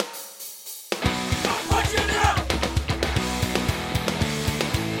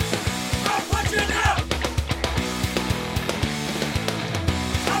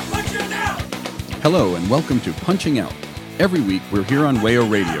Hello and welcome to Punching Out. Every week we're here on Wayo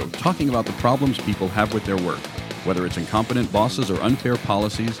Radio talking about the problems people have with their work, whether it's incompetent bosses or unfair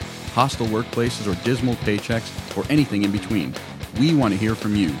policies, hostile workplaces or dismal paychecks, or anything in between. We want to hear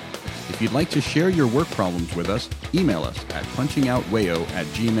from you. If you'd like to share your work problems with us, email us at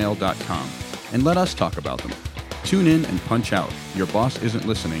punchingoutwayo@gmail.com and let us talk about them. Tune in and punch out. Your boss isn't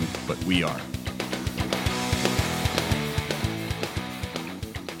listening, but we are.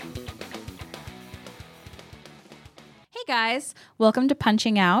 Hey guys, welcome to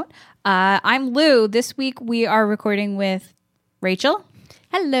Punching Out. I'm Lou. This week we are recording with Rachel.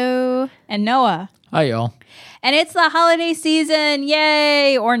 Hello. And Noah. Hi, y'all. And it's the holiday season,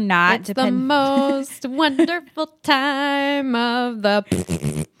 yay, or not. It's the most wonderful time of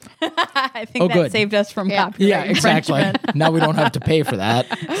the... I think that saved us from copyright. Yeah, exactly. Now we don't have to pay for that.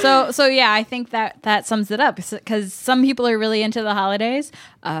 So yeah, I think that sums it up, because some people are really into the holidays.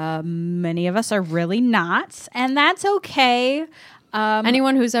 Many of us are really not, and that's okay.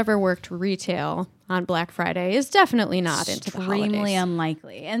 Anyone who's ever worked retail on Black Friday is definitely not into the holidays. Extremely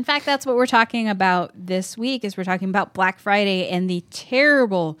unlikely. In fact, that's what we're talking about this week, is we're talking about Black Friday and the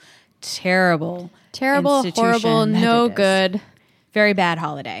terrible horrible, institution no that it is. Good. Very bad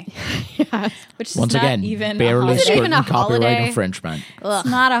holiday. Yes. Which is Once not again, even barely a skirting even a copyright holiday? infringement. It's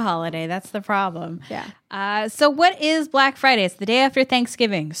not a holiday. That's the problem. Yeah. So what is Black Friday? It's the day after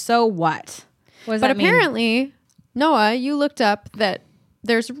Thanksgiving. So what? What does But that mean? apparently, Noah, you looked up that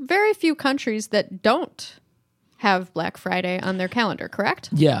there's very few countries that don't have Black Friday on their calendar, correct?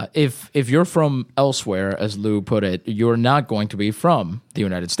 Yeah, if you're from elsewhere, as Lou put it, you're not going to be from the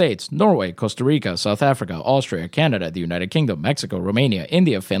United States, Norway, Costa Rica, South Africa, Austria, Canada, the United Kingdom, Mexico, Romania,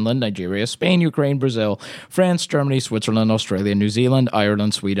 India, Finland, Nigeria, Spain, Ukraine, Brazil, France, Germany, Switzerland, Australia, New Zealand,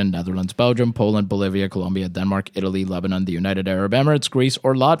 Ireland, Sweden, Netherlands, Belgium, Poland, Bolivia, Colombia, Denmark, Italy, Lebanon, the United Arab Emirates, Greece,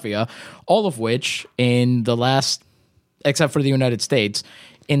 or Latvia, all of which in the last, except for the United States,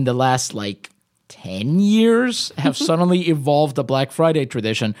 in the last 10 years have suddenly evolved the Black Friday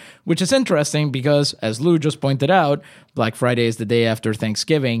tradition, which is interesting because, as Lou just pointed out, Black Friday is the day after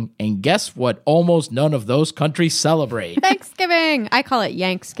Thanksgiving, and guess what? Almost none of those countries celebrate. Thanksgiving. I call it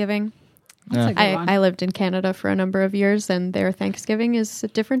Yanksgiving. That's a good one. I lived in Canada for a number of years, and their Thanksgiving is a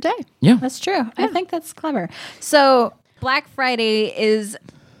different day. Yeah. That's true. I think that's clever. So Black Friday is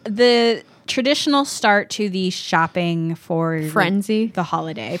the traditional start to the shopping for Frenzy. the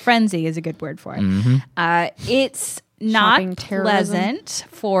holiday. Frenzy is a good word for it. Mm-hmm. It's not Shopping terrorism. pleasant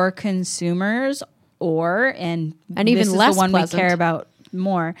for consumers and even this is less the one pleasant. we care about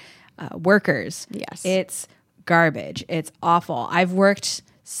more, workers. Yes. It's garbage. It's awful. I've worked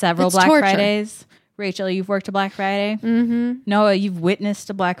several It's Black torture. Fridays. Rachel, you've worked a Black Friday? Mm-hmm. Noah, you've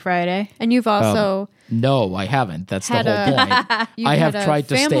witnessed a Black Friday? And you've also... No, I haven't. That's the Had whole point. you've I have had a tried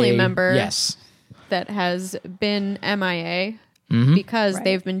to family stay. member Yes. that has been MIA Mm-hmm. because Right.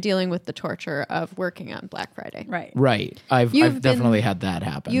 they've been dealing with the torture of working on Black Friday. Right. Right. I've You've definitely been- had that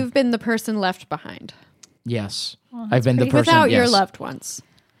happen. You've been the person left behind Yes. I've been the person. without your yes. loved ones.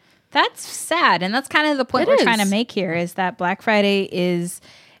 That's sad. And that's kind of the point It we're trying to is. make here, is that Black Friday is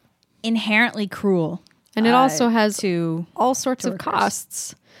inherently cruel. And it also has to all sorts of workers.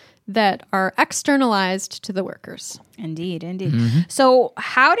 costs that are externalized to the workers. Indeed, indeed. Mm-hmm. So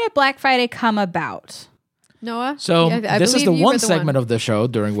how did Black Friday come about? Noah? So I this is believe the you one were the segment of the show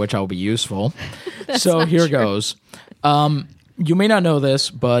during which I'll be useful. So here goes. You may not know this,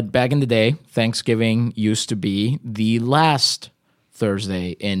 but back in the day, Thanksgiving used to be the last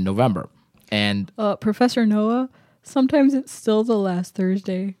Thursday in November. And Professor Noah, sometimes it's still the last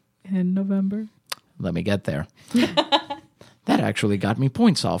Thursday in November. let me get there. That actually got me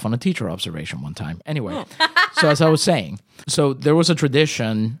points off on a teacher observation one time. Anyway, so as I was saying, so there was a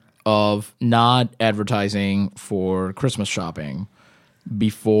tradition of not advertising for Christmas shopping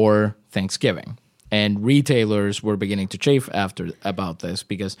before Thanksgiving. And retailers were beginning to chafe about this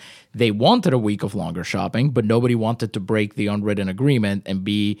because they wanted a week of longer shopping, but nobody wanted to break the unwritten agreement and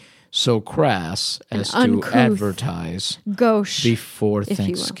be so crass as to uncouth. advertise Gauche. before if you will.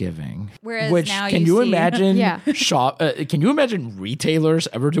 Thanksgiving. Whereas Which now can you you see- imagine? Yeah. Can you imagine retailers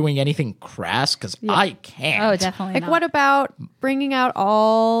ever doing anything crass? Because I can't. Oh, definitely Like, not. what about bringing out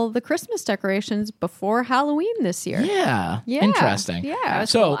all the Christmas decorations before Halloween this year? Yeah. Yeah. Interesting. Yeah.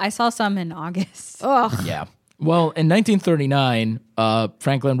 So I saw some in August. Ugh. yeah. Well, in 1939,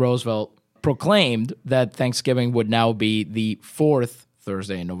 Franklin Roosevelt proclaimed that Thanksgiving would now be the fourth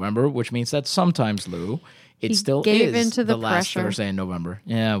Thursday in November, which means that sometimes, Lou, it still gave is into the last pressure. Thursday in November.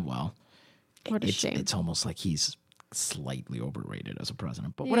 Yeah, well, What a it's, shame. it's almost like he's slightly overrated as a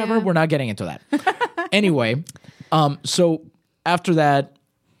president, but whatever. Yeah. We're not getting into that. Anyway, so after that,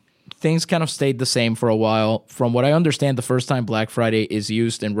 things kind of stayed the same for a while. From what I understand, the first time Black Friday is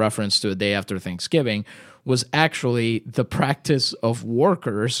used in reference to a day after Thanksgiving was actually the practice of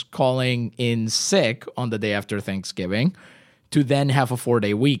workers calling in sick on the day after Thanksgiving to then have a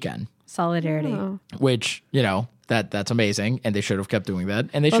 4-day weekend, Solidarity. which, that's amazing, and they should have kept doing that,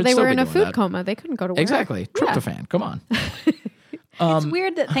 and they Well, should they still were be in a doing food that. coma. They couldn't go to work. Exactly. Tryptophan, come on. It's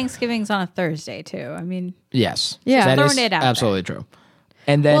weird that Thanksgiving's on a Thursday too. I mean, Yes. Yeah. That Throwing is it out there. absolutely true.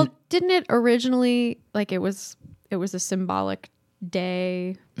 And then, Well, didn't it originally like it was a symbolic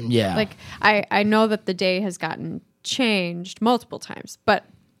day? yeah. Like I know that the day has gotten changed multiple times, but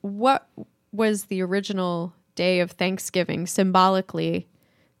what was the original day of Thanksgiving symbolically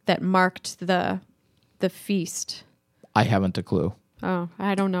that marked the feast? I haven't a clue. Oh,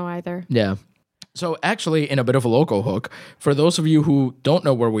 I don't know either. Yeah. So actually, in a bit of a local hook, for those of you who don't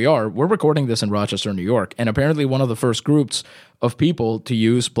know where we are, we're recording this in Rochester, New York, and apparently one of the first groups of people to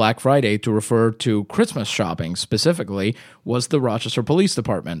use Black Friday to refer to Christmas shopping specifically was the Rochester Police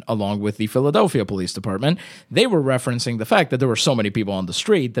Department, along with the Philadelphia Police Department. They were referencing the fact that there were so many people on the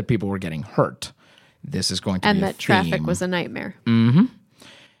street that people were getting hurt. This is going to be And a that traffic theme. was a nightmare.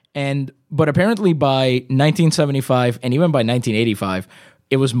 But apparently by 1975 and even by 1985,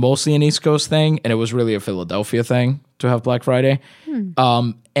 it was mostly an East Coast thing, and it was really a Philadelphia thing to have Black Friday.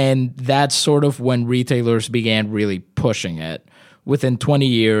 And that's sort of when retailers began really pushing it. Within 20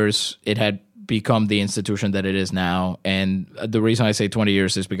 years, it had become the institution that it is now. And the reason I say 20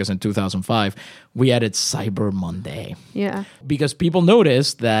 years is because in 2005, we added Cyber Monday. Yeah. Because people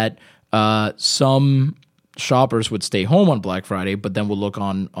noticed that some shoppers would stay home on Black Friday, but then would look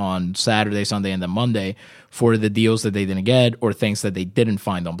on Saturday, Sunday, and then Monday for the deals that they didn't get or things that they didn't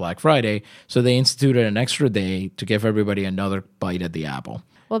find on Black Friday. So they instituted an extra day to give everybody another bite at the apple.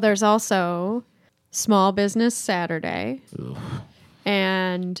 Well, there's also Small Business Saturday.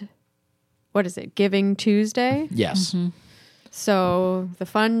 And what is it? Giving Tuesday? Yes. So the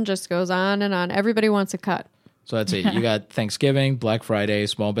fun just goes on and on. Everybody wants a cut. So that's it. You got Thanksgiving, Black Friday,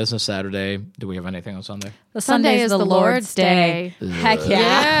 Small Business Saturday. Do we have anything else on there? the Sunday Sunday is is the Lord's Day. Heck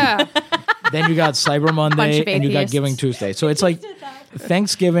yeah. Yeah. Then you got Cyber Bunch Monday of and you got atheists. Giving Tuesday. So it's like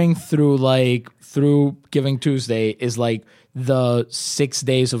Thanksgiving through Giving Tuesday is like the 6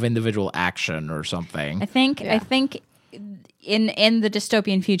 days of individual action or something. I think in the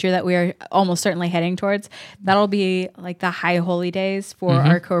dystopian future that we are almost certainly heading towards, that'll be like the high holy days for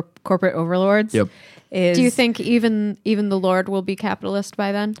our corporate overlords. Yep. Do you think even the Lord will be capitalist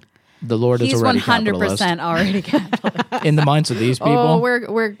by then? The Lord is he's already 100% already capitalist? in the minds of these people. Oh, we're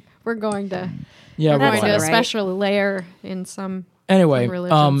going to yeah, we're we're going to fine. a right. special layer in some Anyway,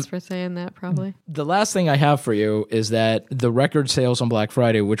 religions for saying that probably. the last thing I have for you is that the record sales on Black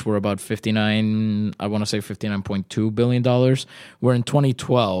Friday, which were about $59.2 billion, were in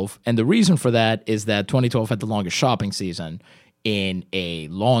 2012. And the reason for that is that 2012 had the longest shopping season in a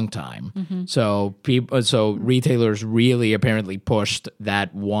long time. So retailers really apparently pushed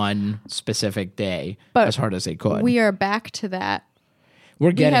that one specific day But as hard as they could. We are back to that. We're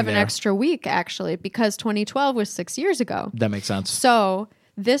We getting have there. an extra week actually because 2012 was 6 years ago. That makes sense. So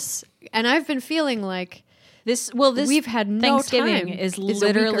this, and I've been feeling like This We've had no Thanksgiving time. is Is a week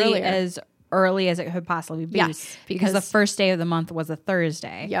literally earlier. as early as it could possibly be. Yes, because the because- first day of the month was a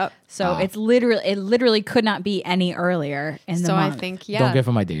Thursday. Yep. So it literally could not be any earlier in the so month. I think Don't give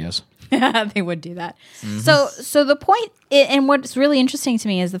them ideas. they would do that. So the point, and what's really interesting to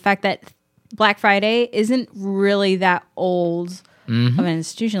me is the fact that Black Friday isn't really that old of an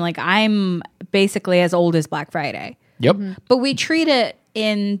institution. Like I'm basically as old as Black Friday, Yep. but we treat it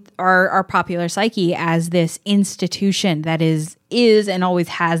in our popular psyche as this institution that is and always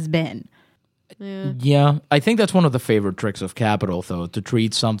has been. Yeah, I think that's one of the favorite tricks of capital, though, to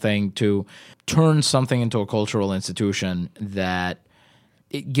turn something into a cultural institution that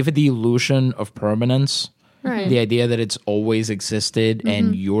give it the illusion of permanence. Right. The idea that it's always existed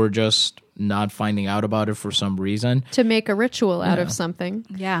and you're just not finding out about it for some reason. to make a ritual out of something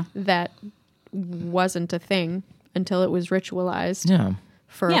Yeah. that wasn't a thing until it was ritualized Yeah,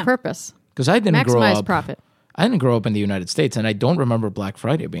 for Yeah. a purpose. because I didn't grow Maximize up. profit. I didn't grow up in the United States, and I don't remember Black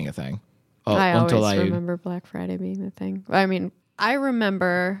Friday being a thing. I always remember Black Friday being the thing. I mean, I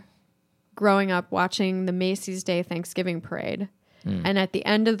remember growing up watching the Macy's Day Thanksgiving Parade. And at the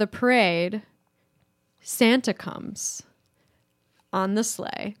end of the parade, Santa comes on the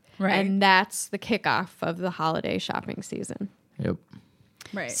sleigh. Right. And that's the kickoff of the holiday shopping season. Yep.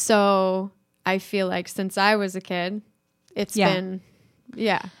 Right. So I feel like since I was a kid, it's Yeah. been,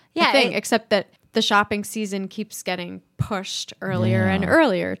 a Yeah, thing, it- except that the shopping season keeps getting pushed earlier and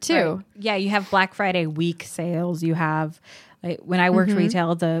earlier too. Right. Yeah, you have Black Friday week sales. You have Like when I worked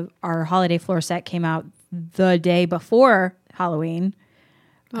retail, our holiday floor set came out the day before Halloween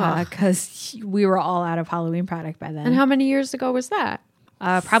because we were all out of Halloween product by then. And how many years ago was that?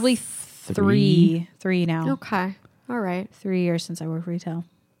 Probably three now. Okay. All right. 3 years since I worked retail.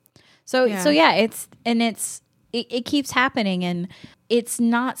 So yeah, it keeps happening, and it's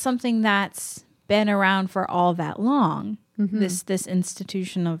not something that's been around for all that long. This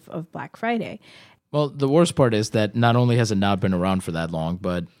institution of Black Friday. Well, the worst part is that not only has it not been around for that long,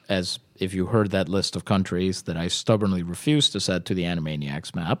 but as if you heard that list of countries that I stubbornly refuse to set to the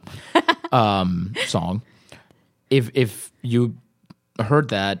Animaniacs map song, if you heard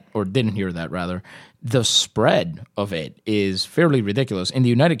that or didn't hear that rather, the spread of it is fairly ridiculous. In the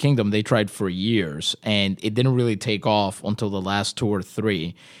United Kingdom, they tried for years, and it didn't really take off until the last 2 or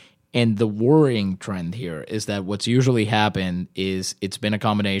 3. And the worrying trend here is that what's usually happened is it's been a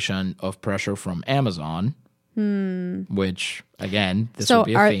combination of pressure from Amazon, which, again, this would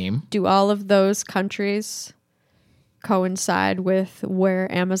be a theme. Do all of those countries coincide with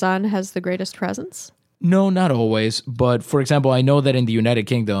where Amazon has the greatest presence? No, not always. But, for example, I know that in the United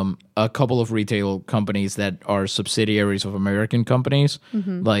Kingdom, a couple of retail companies that are subsidiaries of American companies,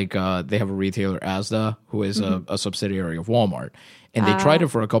 like they have a retailer, Asda, who is a subsidiary of Walmart. And they tried it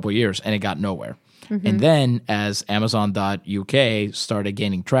for a couple of years, and it got nowhere. And then as Amazon.uk started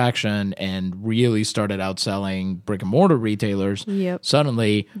gaining traction and really started outselling brick-and-mortar retailers,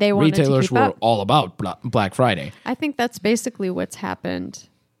 suddenly retailers were all about Black Friday. I think that's basically what's happened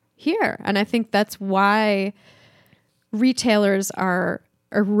here. And I think that's why retailers are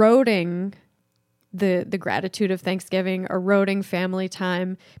eroding the gratitude of Thanksgiving, eroding family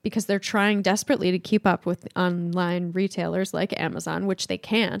time, because they're trying desperately to keep up with online retailers like Amazon, which they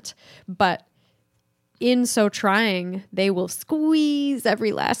can't. But in so trying, they will squeeze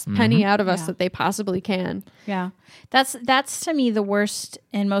every last penny out of us that they possibly can. Yeah. That's to me the worst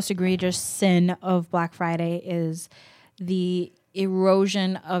and most egregious sin of Black Friday is the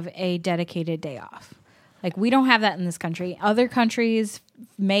erosion of a dedicated day off. Like, we don't have that in this country. Other countries,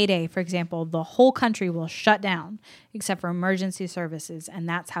 May Day, for example, the whole country will shut down except for emergency services, and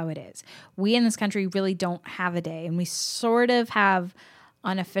that's how it is. We in this country really don't have a day, and we sort of have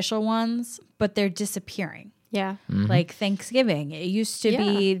unofficial ones, but they're disappearing. Yeah. Like Thanksgiving, it used to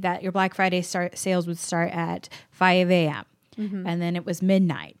be that your Black Friday sales would start at 5 a.m. And then it was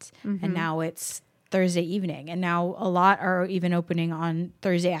midnight, and now it's Thursday evening, and now a lot are even opening on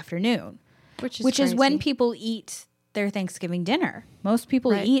Thursday afternoon. Which is when people eat their Thanksgiving dinner. Most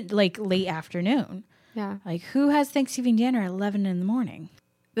people eat like late afternoon. Yeah. Like, who has Thanksgiving dinner at 11 in the morning?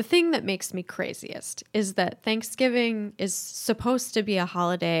 The thing that makes me craziest is that Thanksgiving is supposed to be a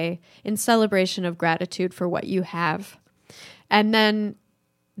holiday in celebration of gratitude for what you have. And then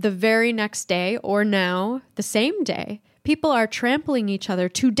the very next day, or now the same day, people are trampling each other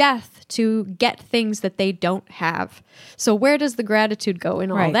to death to get things that they don't have. So where does the gratitude go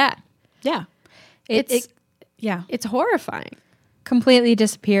in all that? Yeah. It's horrifying. Completely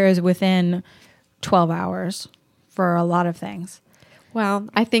disappears within 12 hours for a lot of things. Well,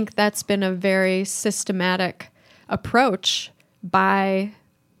 I think that's been a very systematic approach by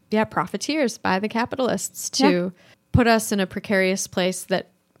profiteers, by the capitalists to put us in a precarious place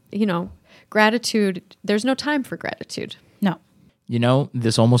that, gratitude, there's no time for gratitude. No.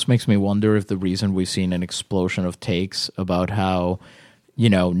 This almost makes me wonder if the reason we've seen an explosion of takes about how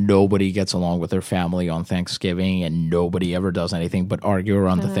nobody gets along with their family on Thanksgiving and nobody ever does anything but argue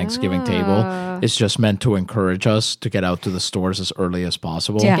around the Thanksgiving table is just meant to encourage us to get out to the stores as early as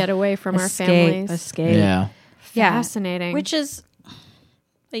possible. To get away from our families. Escape. Yeah. Fascinating. Which is,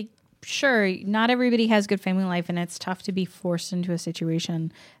 like, sure, not everybody has good family life, and it's tough to be forced into a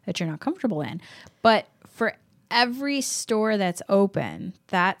situation that you're not comfortable in. But for every store that's open,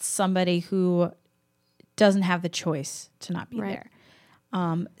 that's somebody who doesn't have the choice to not be there.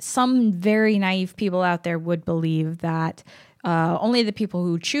 Some very naive people out there would believe that only the people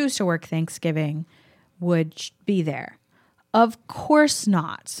who choose to work Thanksgiving would be there. Of course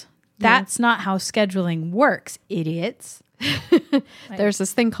not. That's not how scheduling works, idiots. There's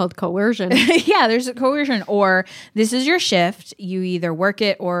this thing called coercion. Yeah, there's a coercion. Or this is your shift. You either work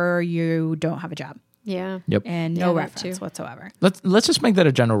it or you don't have a job. Yeah. Yep. And no reference whatsoever. Let's just make that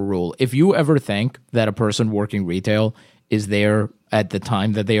a general rule. If you ever think that a person working retail is there at the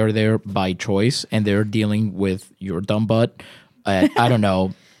time that they are there by choice and they're dealing with your dumb butt at,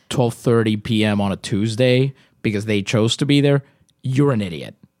 12:30 p.m. on a Tuesday because they chose to be there, you're an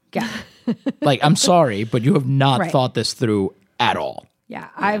idiot. Yeah. I'm sorry, but you have not thought this through at all. Yeah.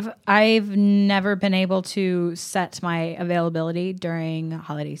 I've never been able to set my availability during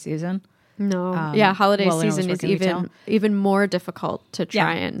holiday season. No. Holiday when I was season is working retail. even more difficult to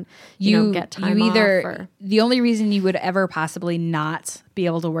try and get time you either, off. The only reason you would ever possibly not be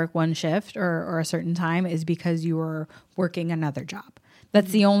able to work one shift or a certain time is because you were working another job.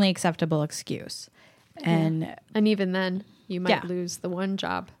 That's the only acceptable excuse. And even then, you might lose the one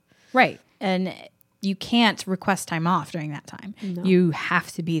job. Right. And you can't request time off during that time. No. You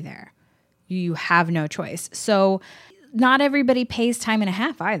have to be there. You have no choice. So not everybody pays time and a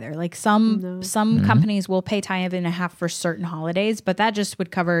half either. Like some companies will pay time and a half for certain holidays, but that just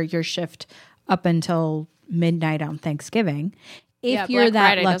would cover your shift up until midnight on Thanksgiving. If you're Black that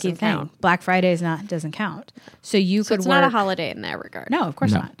Friday lucky thing, count. Black Friday doesn't count. So you could it's work. Not a holiday in that regard. No, of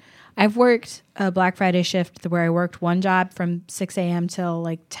course not. I've worked a Black Friday shift where I worked one job from 6 a.m. till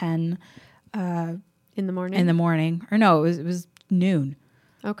like 10 in the morning. Or no, it was noon.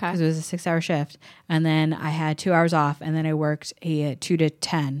 Okay. Because it was a 6-hour shift. And then I had 2 hours off, and then I worked a 2 to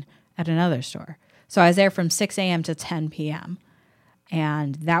 10 at another store. So I was there from 6 a.m. to 10 p.m.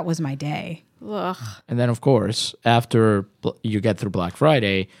 And that was my day. Ugh. And then, of course, after you get through Black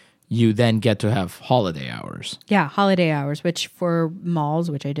Friday, you then get to have holiday hours. Yeah, holiday hours, which for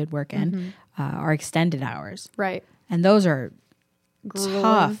malls, which I did work in, are extended hours. Right. And those are Grueling.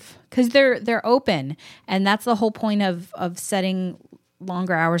 tough because they're open. And that's the whole point of setting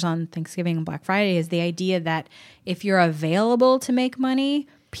longer hours on Thanksgiving and Black Friday is the idea that if you're available to make money,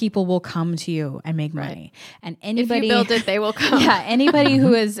 people will come to you and make money. And anybody, if you build it, they will come. Yeah, anybody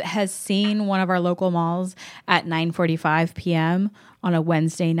who has seen one of our local malls at 9:45 p.m. on a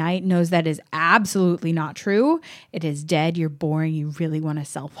Wednesday night knows that is absolutely not true. It is dead. You're boring. You really want to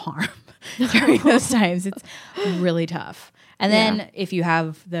self-harm during those times. It's really tough. And then if you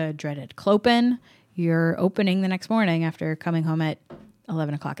have the dreaded clopen, you're opening the next morning after coming home at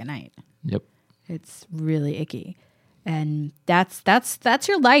 11 o'clock at night. Yep. It's really icky. And that's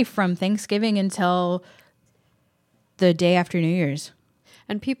your life from Thanksgiving until the day after New Year's.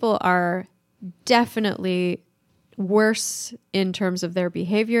 And people are definitely worse in terms of their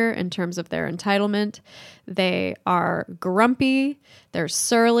behavior, in terms of their entitlement. They are grumpy, they're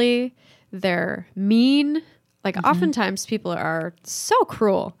surly, they're mean. Like oftentimes people are so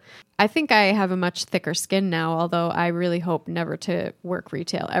cruel. I think I have a much thicker skin now, although I really hope never to work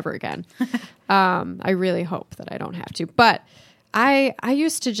retail ever again. I really hope that I don't have to. But I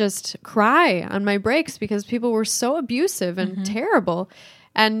used to just cry on my breaks because people were so abusive and terrible.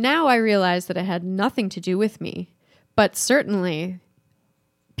 And now I realize that it had nothing to do with me. But certainly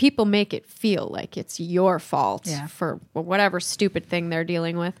people make it feel like it's your fault for whatever stupid thing they're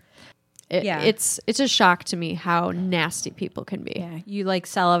dealing with. It's a shock to me how nasty people can be. Yeah, you like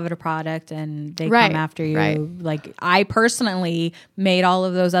sell out a product and they come after you. Right. Like I personally made all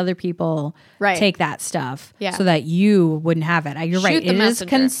of those other people take that stuff so that you wouldn't have it. You're right. It is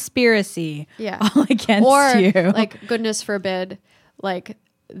conspiracy all against you. Like goodness forbid, like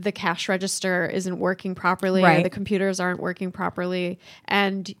the cash register isn't working properly or the computers aren't working properly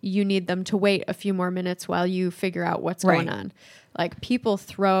and you need them to wait a few more minutes while you figure out what's going on. Like people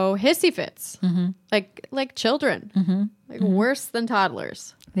throw hissy fits, like children, like worse than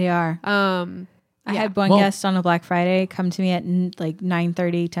toddlers. They are. I had one guest on a Black Friday come to me at like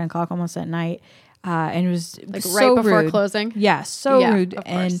 9:30, 10 o'clock, almost at night, and it was like so right before rude. closing. Yeah, so rude. Of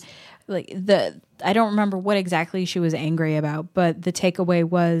and course. like I don't remember what exactly she was angry about, but the takeaway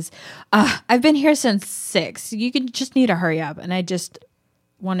was, I've been here since 6. You just need to hurry up, and I just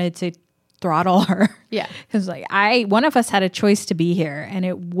wanted to throttle her. Yeah. Because like one of us had a choice to be here and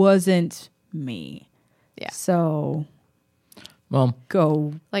it wasn't me. Yeah. So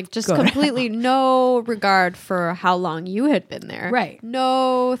go. Like just completely no regard for how long you had been there. Right.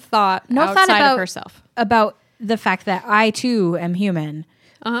 No thought outside of herself. About the fact that I too am human,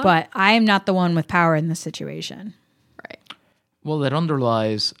 but I am not the one with power in this situation. Right. Well, it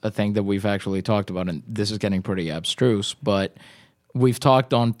underlies a thing that we've actually talked about, and this is getting pretty abstruse, but we've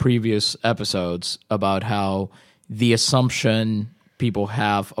talked on previous episodes about how the assumption people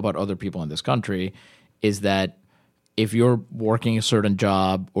have about other people in this country is that if you're working a certain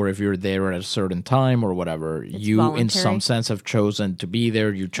job or if you're there at a certain time or whatever, you voluntary. in some sense have chosen to be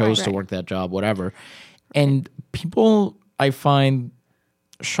there, you chose to work that job, whatever. And people, I find,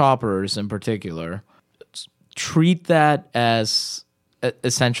 shoppers in particular, treat that as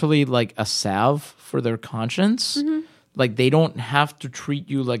essentially like a salve for their conscience. Like they don't have to treat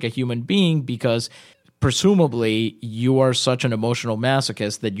you like a human being because presumably you are such an emotional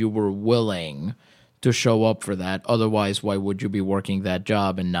masochist that you were willing to show up for that. Otherwise, why would you be working that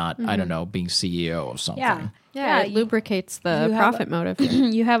job and not, I don't know, being CEO of something? Yeah, it lubricates the profit motive.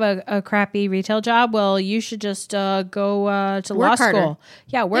 You have a crappy retail job. Well, you should just go to law school.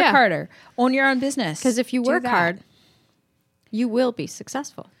 Yeah, work harder. Own your own business. Because if you work hard, you will be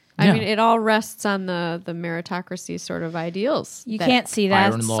successful. I mean, it all rests on the meritocracy sort of ideals. You can't see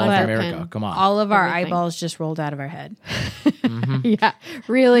that. Iron law of America. Come on. All of our eyeballs just rolled out of our head. Yeah,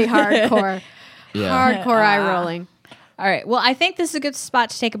 really hardcore. Hardcore eye rolling. All right. Well, I think this is a good spot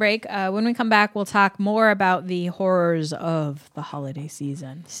to take a break. When we come back, we'll talk more about the horrors of the holiday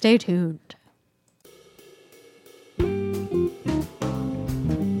season. Stay tuned.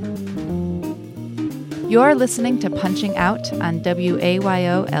 You're listening to Punching Out on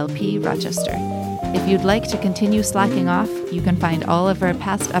WAYO-LP Rochester. If you'd like to continue slacking off, you can find all of our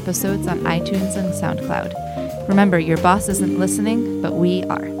past episodes on iTunes and SoundCloud. Remember, your boss isn't listening, but we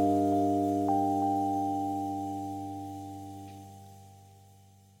are.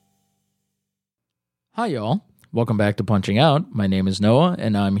 Hi, y'all. Welcome back to Punching Out. My name is Noah,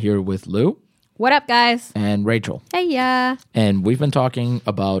 and I'm here with Lou. What up, guys? And Rachel. Hey, yeah. And we've been talking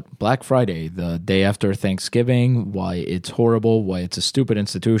about Black Friday, the day after Thanksgiving, why it's horrible, why it's a stupid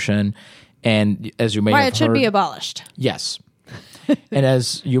institution, and as you may have heard... Why it should be abolished. Yes. And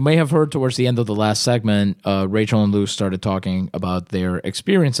as you may have heard towards the end of the last segment, Rachel and Lou started talking about their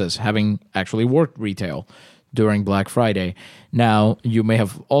experiences having actually worked retail during Black Friday. Now, you may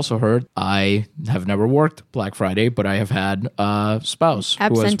have also heard I have never worked Black Friday, but I have had a spouse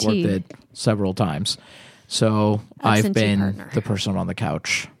who has worked it several times. So I've been the person on the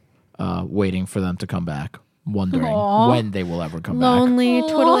couch waiting for them to come back, wondering when they will ever come back. Lonely,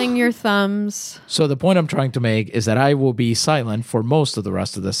 twiddling your thumbs. So the point I'm trying to make is that I will be silent for most of the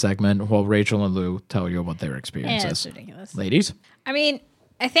rest of this segment while Rachel and Lou tell you about their experiences. That's ridiculous. Ladies? I mean,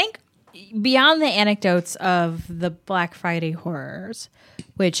 I think beyond the anecdotes of the Black Friday horrors,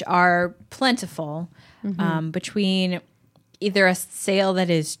 which are plentiful, between either a sale that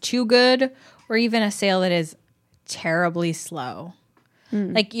is too good or even a sale that is terribly slow.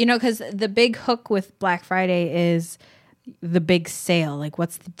 Like, you know, because the big hook with Black Friday is the big sale. Like,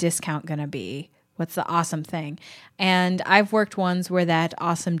 what's the discount going to be? What's the awesome thing? And I've worked ones where that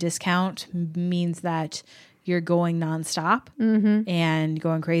awesome discount means that you're going nonstop and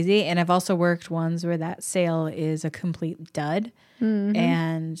going crazy. And I've also worked ones where that sale is a complete dud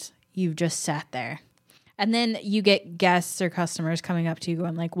and you've just sat there. And then you get guests or customers coming up to you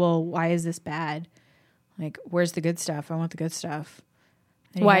going like, well, why is this bad? Like, where's the good stuff? I want the good stuff.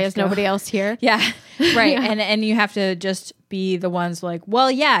 Why is nobody else here? Yeah, right. Yeah. And you have to just be the ones like, well,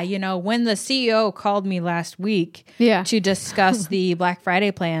 yeah, you know, when the CEO called me last week to discuss the Black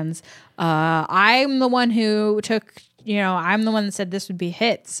Friday plans, I'm the one who took, you know, I'm the one that said this would be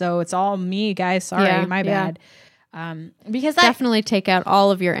hit. So it's all me, guys. Sorry, my bad. Because definitely take out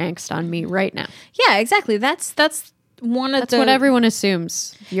all of your angst on me right now. Yeah, exactly. That's what everyone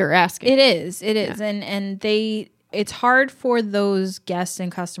assumes you're asking. It is. And it's hard for those guests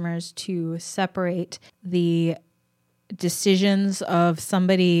and customers to separate the decisions of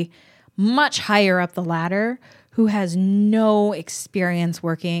somebody much higher up the ladder who has no experience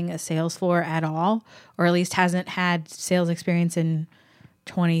working a sales floor at all, or at least hasn't had sales experience in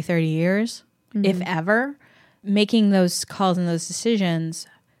 20, 30 years, if ever, making those calls and those decisions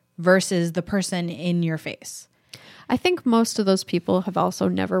versus the person in your face. I think most of those people have also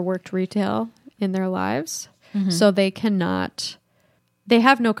never worked retail in their lives. So they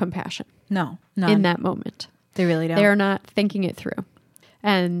have no compassion. No, in that moment. They really don't. They're not thinking it through.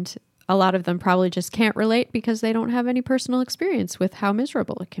 And a lot of them probably just can't relate because they don't have any personal experience with how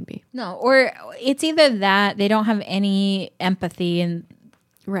miserable it can be. No, or it's either that they don't have any empathy and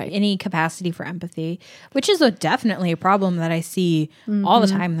any capacity for empathy, which is definitely a problem that I see all the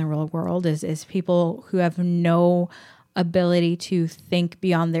time in the real world is people who have no ability to think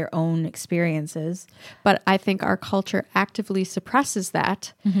beyond their own experiences. But I think our culture actively suppresses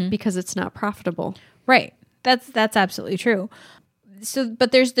that because it's not profitable. Right. That's absolutely true. So,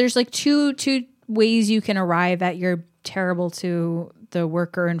 but there's like two ways you can arrive at you're terrible to the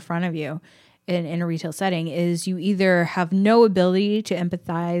worker in front of you in a retail setting is you either have no ability to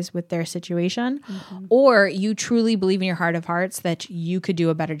empathize with their situation or you truly believe in your heart of hearts that you could do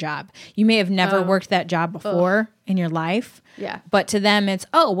a better job. You may have never worked that job before in your life. Yeah. But to them it's,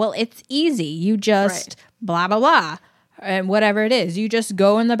 oh, well, it's easy. You just blah, blah, blah. And whatever it is, you just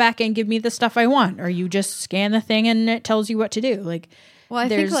go in the back and give me the stuff I want, or you just scan the thing and it tells you what to do. Like, well, I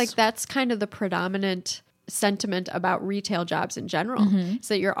think like that's kind of the predominant sentiment about retail jobs in general.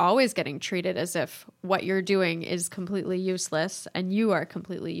 So that you're always getting treated as if what you're doing is completely useless and you are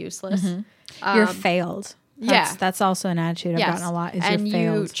completely useless. You're failed. That's also an attitude I've gotten a lot. Is and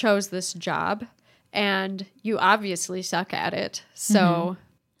you're failed. You chose this job and you obviously suck at it. So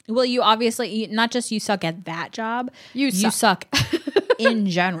well, you obviously not just you suck at that job. You suck in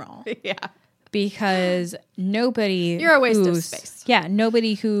general. Yeah. Because nobody You're a waste of space. Yeah,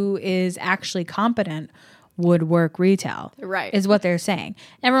 nobody who is actually competent would work retail. Right. Is what they're saying.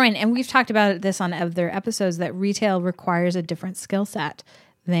 Never mind. And we've talked about this on other episodes that retail requires a different skill set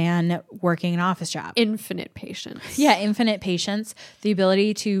than working an office job. Infinite patience. Yeah, infinite patience, the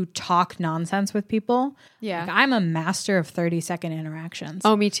ability to talk nonsense with people. Yeah. Like, I'm a master of 30-second interactions.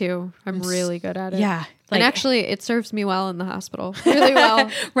 Oh, me too. I'm really good at it. Yeah. And actually, it serves me well in the hospital. Really well.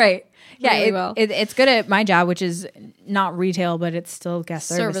 Right. Yeah, Really it's good at my job, which is not retail, but it's still guest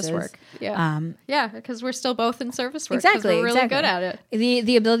services. Service work. Yeah. Yeah, because we're still both in service work. Exactly. We're really good at it.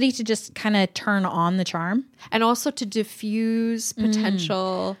 The ability to just kind of turn on the charm. And also to diffuse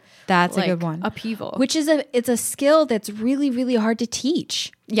potential. That's a good one. Upheaval. Which is it's a skill that's really, really hard to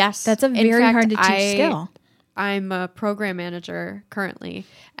teach. Yes. That's a very hard to teach skill. I'm a program manager currently,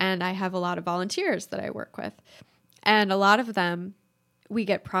 and I have a lot of volunteers that I work with. And a lot of them, we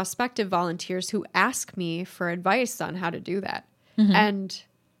get prospective volunteers who ask me for advice on how to do that. And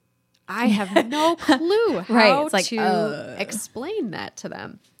I have no clue how to explain that to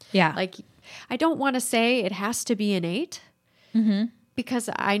them. Yeah. Like, I don't want to say it has to be innate because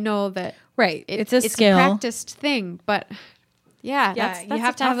I know that it's a skill. It's a practiced thing, but that's you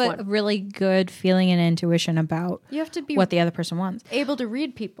have to have a one. really good feeling and intuition about You have to be what the other person wants. able to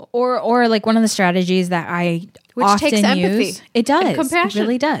read people. Or like one of the strategies that I often takes empathy use. It does. and compassion. It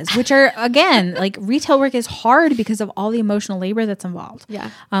really does. Which are, again, like retail work is hard because of all the emotional labor that's involved.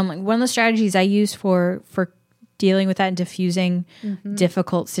 Yeah. Like one of the strategies I use for dealing with that and diffusing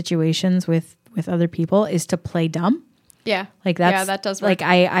difficult situations with other people is to play dumb. Yeah. Like that does work. Like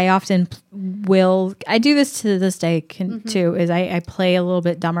I often I do this to this day too, is I play a little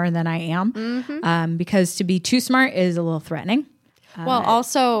bit dumber than I am because to be too smart is a little threatening. Well,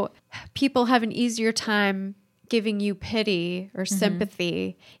 also people have an easier time giving you pity or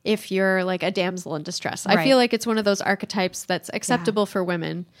sympathy if you're like a damsel in distress. I feel like it's one of those archetypes that's acceptable for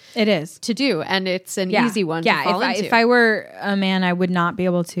women. It is to do, and it's an easy one to fall into. If I were a man, I would not be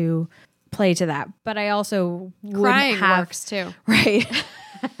able to play to that, but I also crying works too. Right.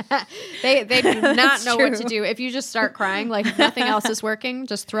 They do not know what to do. If you just start crying, like if nothing else is working,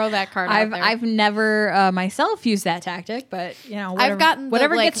 just throw that card out there. I've never myself used that tactic, but I've gotten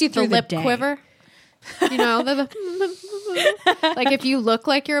whatever gets you through the lip day. quiver. Like if you look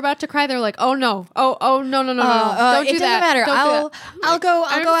like you're about to cry, they're like, "Oh no, no, don't do that." It doesn't matter. I'll go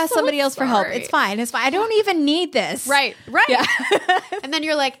ask so somebody else for help. sorry. It's fine. I don't even need this. Right. Yeah. And then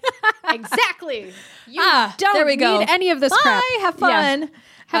you're like, exactly. You don't there we go. need any of this crap. Bye. Have fun. Yeah.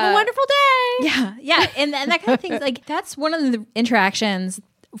 Have a wonderful day. Yeah, and that kind of thing. Like that's one of the interactions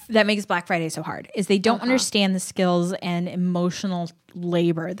that makes Black Friday so hard. Is they don't understand the skills and emotional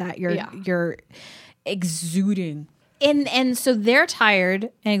labor that you're exuding, and so they're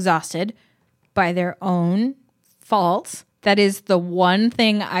tired and exhausted by their own faults. That is the one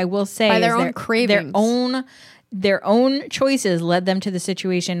thing I will say. By their own cravings. Their own choices led them to the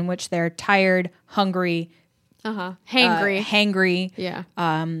situation in which they're tired, hungry, hangry. Yeah.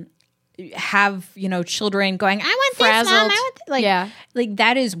 Have children going, I want Frazzled. this, Mom. I want like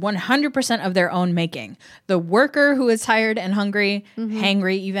that is 100% of their own making. The worker who is tired and hungry,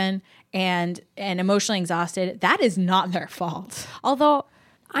 hangry even, and emotionally exhausted, that is not their fault. Although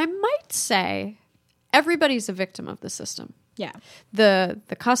I might say everybody's a victim of the system. Yeah. The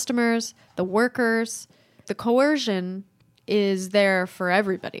customers, the workers, the coercion is there for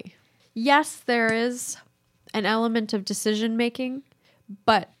everybody. Yes, there is an element of decision making,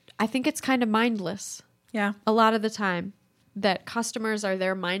 but I think it's kind of mindless. Yeah. A lot of the time that customers are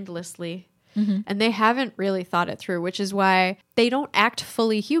there mindlessly and they haven't really thought it through, which is why they don't act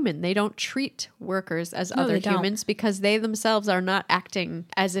fully human. They don't treat workers as other humans because they themselves are not acting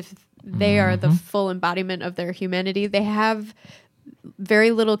as if they are the full embodiment of their humanity. They have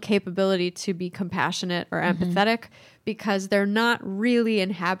very little capability to be compassionate or empathetic because they're not really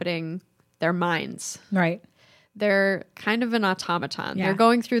inhabiting their minds. Right. They're kind of an automaton. Yeah. They're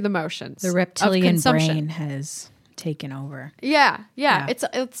going through the motions. The reptilian brain has taken over. Yeah.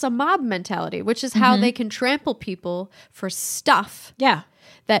 It's a mob mentality, which is how they can trample people for stuff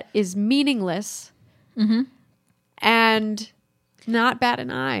that is meaningless and not bat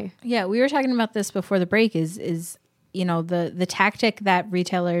an eye. Yeah, we were talking about this before the break is the tactic that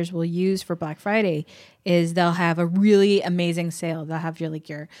retailers will use for Black Friday is they'll have a really amazing sale. They'll have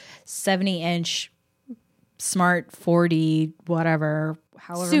your 70-inch Smart 40, whatever,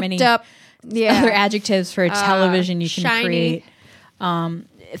 however Souped many up. other adjectives for a television you can shiny. create.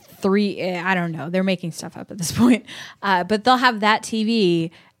 I don't know. They're making stuff up at this point. But they'll have that TV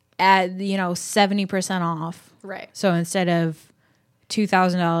at, 70% off. Right. So instead of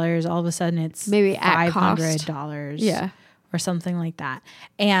 $2,000, all of a sudden it's Maybe at cost. $500. Yeah. Or something like that.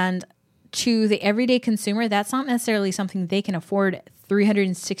 And to the everyday consumer, that's not necessarily something they can afford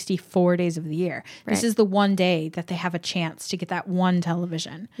 364 days of the year. This Right. is the one day that they have a chance to get that one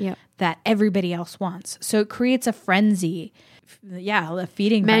television Yep. that everybody else wants. So it creates a frenzy. A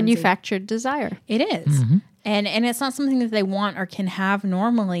feeding frenzy. Manufactured desire. It is. And it's not something that they want or can have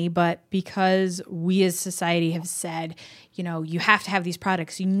normally, but because we as society have said, you have to have these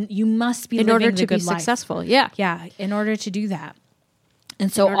products. You must be In living order the to be good life. successful. Yeah. Yeah, in order to do that.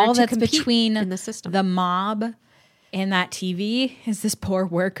 And so In order all to that's compete between in the system. the mob and that TV is this poor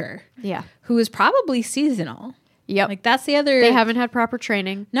worker. Yeah. Who is probably seasonal. Yep. Like that's the other They haven't had proper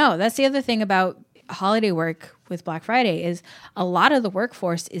training. No, that's the other thing about holiday work with Black Friday is a lot of the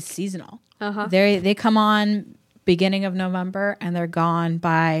workforce is seasonal. They come on beginning of November and they're gone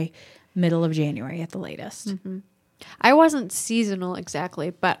by middle of January at the latest. I wasn't seasonal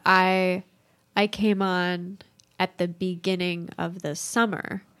exactly, but I came on at the beginning of the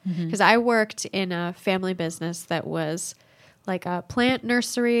summer because I worked in a family business that was like a plant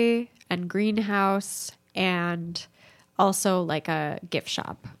nursery and greenhouse and also like a gift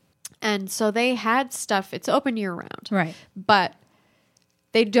shop. And so they had stuff, it's open year round. Right. But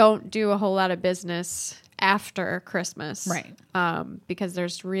they don't do a whole lot of business after Christmas. Right. Because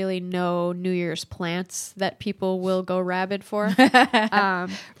there's really no New Year's plants that people will go rabid for.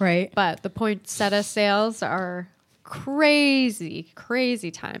 Right. But the poinsettia sales are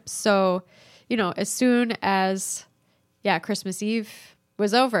crazy times. So, as soon as, Christmas Eve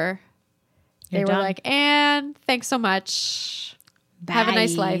was over, You're they were done. like, and thanks so much. Have a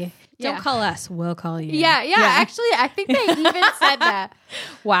nice Bye. life. Don't Yeah. call us. We'll call you. Yeah. Actually, I think they even said that.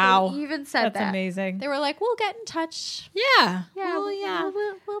 Wow. They even said That's that. amazing. They were like, we'll get in touch. Yeah. Yeah, Well, yeah.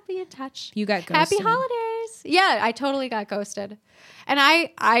 We'll be in touch. You got ghosted. Happy holidays. Yeah, I totally got ghosted. And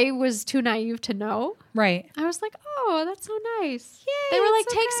I was too naive to know. Right. I was like, oh, that's so nice. Yay, They were like,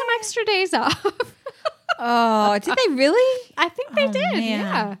 it's take some okay. extra days off. Oh, did they really? I think they did.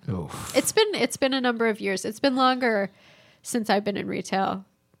 man. Yeah. Oof. It's been a number of years. It's been longer since I've been in retail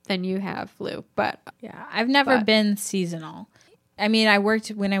than you have, Lou. But Yeah. I've never But- been seasonal. I mean, I worked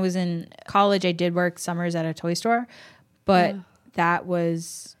when I was in college. I did work summers at a toy store, but that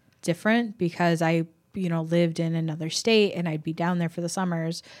was different because I, lived in another state and I'd be down there for the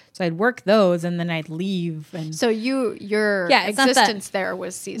summers. So I'd work those and then I'd leave. And so your Yeah, it's not that- existence there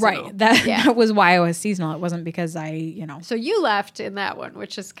was seasonal. right. That, Yeah. that was why I was seasonal. It wasn't because So you left in that one,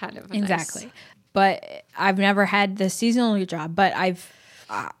 which is kind of a exactly. nice- But I've never had the seasonal job, but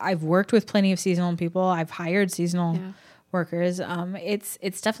I've worked with plenty of seasonal people. I've hired seasonal workers.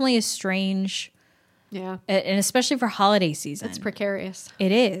 It's definitely a strange, Yeah. and especially for holiday season. It's precarious.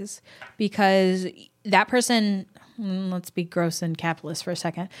 It is because that person, let's be gross and capitalist for a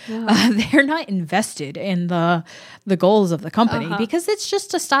second. They're not invested in the goals of the company because it's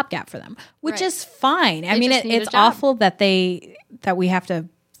just a stopgap for them, which Right. is fine. I They mean, just need a it's job. awful that we have to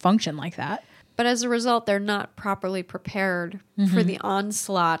function like that. But as a result, they're not properly prepared for the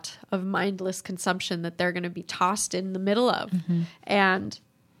onslaught of mindless consumption that they're going to be tossed in the middle of. And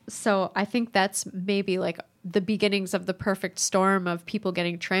so I think that's maybe like the beginnings of the perfect storm of people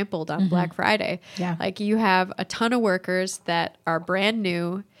getting trampled on Black Friday. Yeah. Like you have a ton of workers that are brand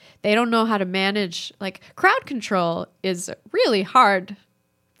new. They don't know how to manage, like crowd control is a really hard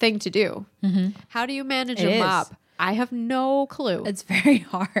thing to do. How do you manage It a is. mob? I have no clue. It's very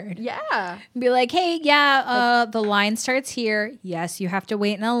hard. Yeah. Be like, hey, the line starts here. Yes, you have to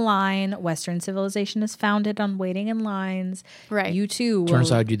wait in a line. Western civilization is founded on waiting in lines. Right. You too.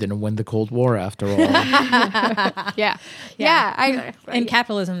 Turns will- out you didn't win the Cold War after all. Yeah. Yeah. in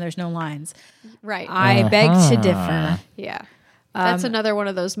capitalism, there's no lines. Right. I beg to differ. Yeah. That's another one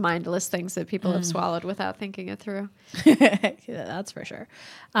of those mindless things that people have swallowed without thinking it through. Yeah, that's for sure.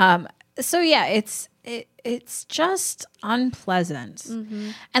 So yeah, it's just unpleasant.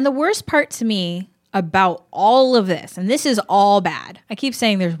 And the worst part to me about all of this, and this is all bad. I keep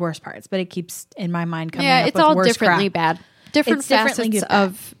saying there's worse parts, but it keeps in my mind coming up It's with all worse differently crap. bad. Different It's differently facets bad.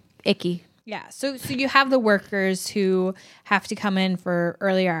 of icky. Yeah. So you have the workers who have to come in for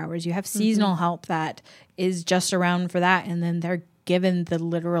earlier hours. You have seasonal help that is just around for that, and then they're given the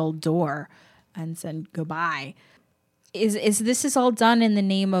literal door and said goodbye. is this is all done in the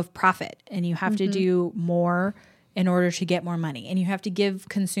name of profit, and you have to do more in order to get more money, and you have to give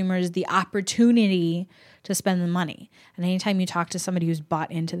consumers the opportunity to spend the money. And anytime you talk to somebody who's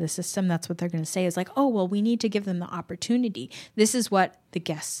bought into the system, that's what they're going to say is like, oh, well, we need to give them the opportunity. This is what the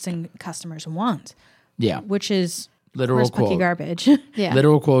guests and customers want. Yeah. Which is literal punky quote. Garbage. Yeah.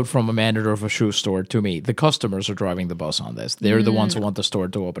 Literal quote from a manager of a shoe store to me. The customers are driving the bus on this. They're the ones who want the store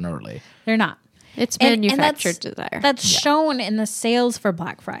to open early. They're not. It's And manufactured desire. That's shown in the sales for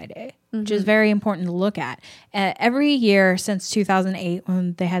Black Friday, which is very important to look at. Every year since 2008,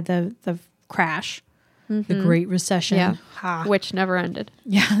 when they had the crash, the Great Recession, Yeah. ha. Which never ended.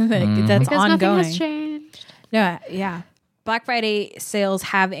 Yeah, that's Because nothing ongoing. has changed. Yeah. Black Friday sales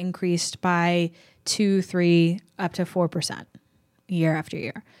have increased by 2, 3, up to 4% year after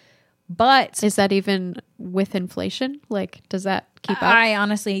year. But Is that even with inflation? Like, does that keep up? I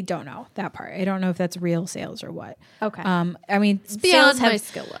honestly don't know that part. I don't know if that's real sales or what. Okay. I mean, It's beyond sales my have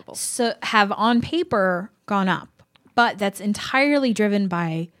skill level. have on paper gone up, but that's entirely driven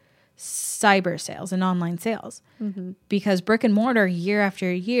by cyber sales and online sales, because brick and mortar year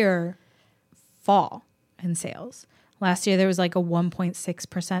after year fall in sales. Last year there was like a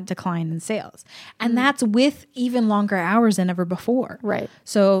 1.6% decline in sales, and that's with even longer hours than ever before. Right.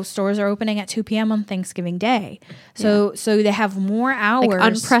 So stores are opening at 2 p.m. on Thanksgiving Day. So they have more hours. Like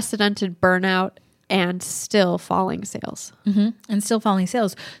unprecedented burnout and still falling sales. And still falling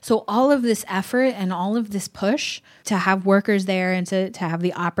sales. So all of this effort and all of this push to have workers there and to have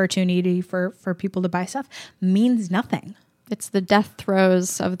the opportunity for people to buy stuff means nothing. It's the death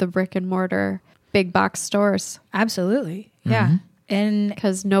throes of the brick and mortar big box stores Absolutely. Yeah. And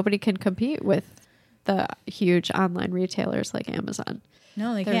because nobody can compete with the huge online retailers like Amazon.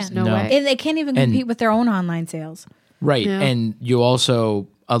 no, they There's can't. no No. way. And they can't even compete with their own online sales. Right. Yeah. And you also,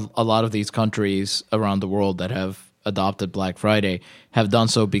 a lot of these countries around the world that have adopted Black Friday have done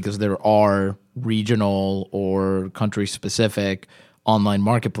so because there are regional or country specific online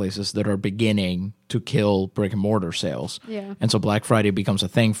marketplaces that are beginning to kill brick and mortar sales. Yeah. And so Black Friday becomes a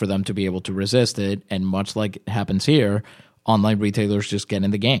thing for them to be able to resist it. And much like it happens here, online retailers just get in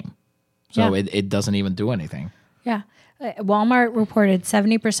the game. So Yeah. it doesn't even do anything. Yeah. Walmart reported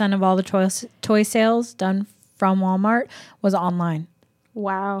 70% of all the toy sales done from Walmart was online.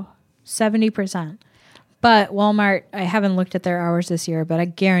 Wow. 70%. But Walmart, I haven't looked at their hours this year, but I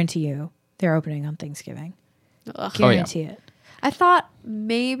guarantee you they're opening on Thanksgiving. Ugh. Guarantee it. I thought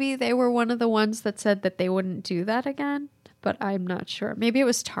maybe they were one of the ones that said that they wouldn't do that again, but I'm not sure. Maybe it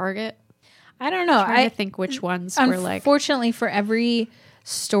was Target. I don't know. I'm trying to think which ones were like. Unfortunately, for every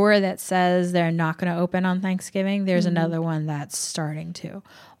store that says they're not going to open on Thanksgiving, there's another one that's starting to.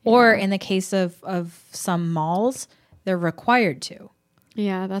 Or in the case of some malls, they're required to.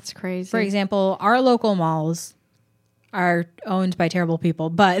 Yeah, that's crazy. For example, our local malls are owned by terrible people,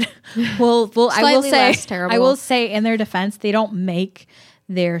 but I will Slightly say less terrible. I will say in their defense, they don't make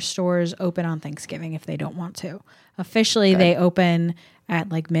their stores open on Thanksgiving if they don't want to. Officially, they open at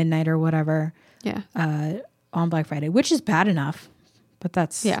like midnight or whatever Yeah. on Black Friday, which is bad enough, but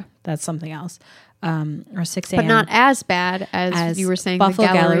that's something else. Or 6 a.m. But not as bad as you were saying. Buffalo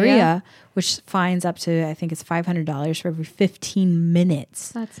the Galleria, which fines up to, I think it's $500 for every 15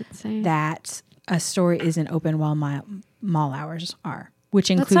 minutes That's insane. that a store isn't open while mall hours are, which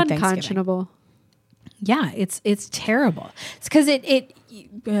include That's Thanksgiving. unconscionable. Yeah, it's terrible. It's because it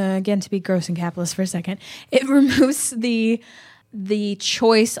again, to be gross and capitalist for a second, it removes the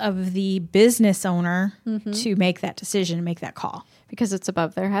choice of the business owner to make that decision, make that call. Because it's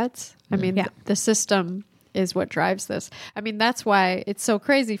above their heads. I mean, Yeah. the system is what drives this. I mean, that's why it's so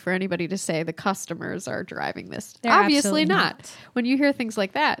crazy for anybody to say the customers are driving this. They're Obviously absolutely not. not. When you hear things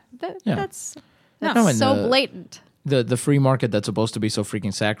like that, that's No, and so the- blatant. The free market that's supposed to be so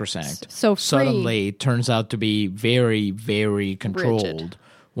freaking sacrosanct So free. suddenly turns out to be very, very controlled Rigid.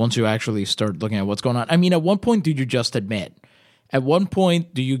 once you actually start looking at what's going on. I mean, at one point, did you just admit? At one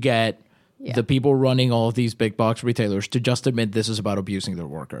point, do you get the people running all of these big box retailers to just admit this is about abusing their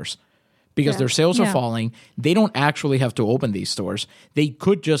workers? Because their sales are falling. They don't actually have to open these stores. They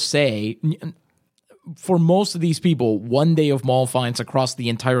could just say, for most of these people, 1 day of mall fines across the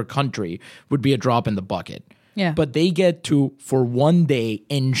entire country would be a drop in the bucket. Yeah. But they get to, for 1 day,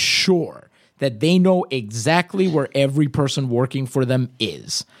 ensure that they know exactly where every person working for them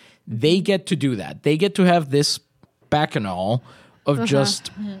is. They get to do that. They get to have this bacchanal of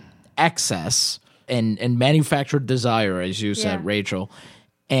just excess and manufactured desire, as you said, Rachel.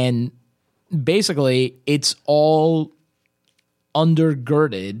 And basically, it's all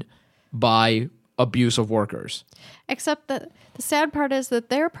undergirded by abuse of workers. Except that the sad part is that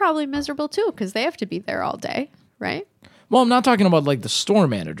they're probably miserable too because they have to be there all day, right? Well, I'm not talking about like the store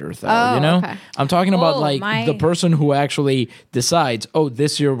manager, though, you know? Okay. I'm talking about the person who actually decides,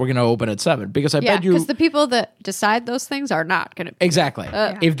 this year we're going to open at 7. Because I bet you... because the people that decide those things are not going to be Exactly.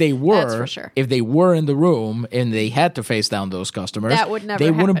 If they were, that's for sure. If they were in the room and they had to face down those customers, that would never they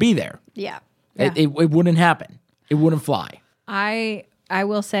happen. wouldn't be there. Yeah. It wouldn't happen. It wouldn't fly. I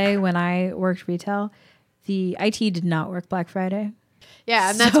will say when I worked retail, the IT did not work Black Friday. Yeah,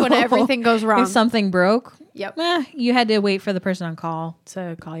 and that's when everything goes wrong. If something broke, Yep. You had to wait for the person on call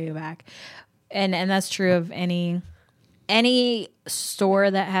to call you back. And that's true of any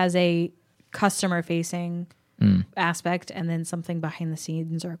store that has a customer facing aspect and then something behind the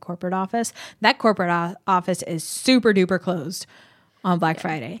scenes or a corporate office. That corporate office is super duper closed on Black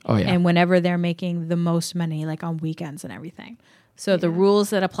Friday. Oh, yeah. And whenever they're making the most money, like on weekends and everything. So the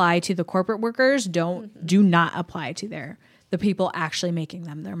rules that apply to the corporate workers do not apply to the people actually making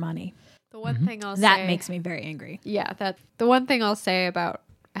them their money. The one thing I'll say... That makes me very angry. Yeah, the one thing I'll say about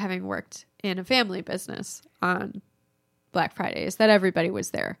having worked in a family business on Black Friday is that everybody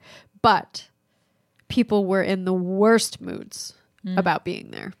was there. But people were in the worst moods about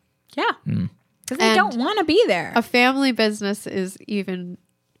being there. Yeah. Because they don't want to be there. A family business is even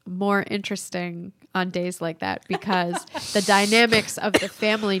more interesting on days like that because the dynamics of the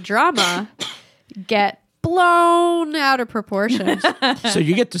family drama get blown out of proportion. So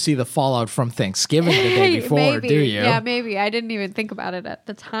you get to see the fallout from Thanksgiving the day before, maybe. do you? Yeah, maybe. I didn't even think about it at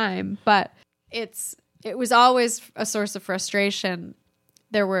the time, but it was always a source of frustration.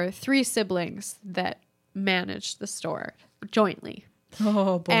 There were 3 siblings that managed the store jointly.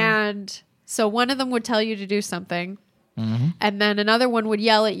 Oh, boy. And so one of them would tell you to do something, and then another one would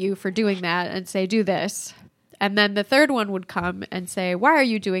yell at you for doing that and say, do this. And then the third one would come and say, why are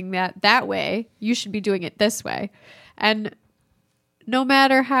you doing that way? You should be doing it this way. And no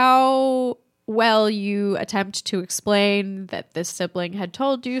matter how well you attempt to explain that this sibling had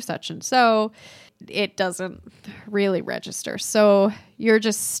told you such and so, it doesn't really register. So you're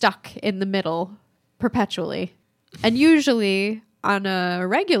just stuck in the middle perpetually. And usually on a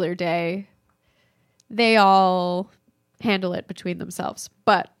regular day, they all handle it between themselves.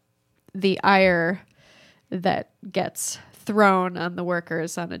 But the ire that gets thrown on the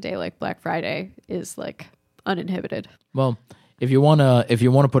workers on a day like Black Friday is like uninhibited. Well, if you wanna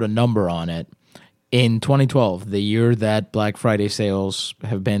put a number on it, in 2012, the year that Black Friday sales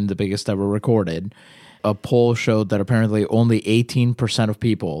have been the biggest ever recorded, a poll showed that apparently only 18% of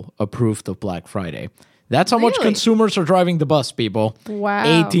people approved of Black Friday. That's how much consumers are driving the bus, people. Wow.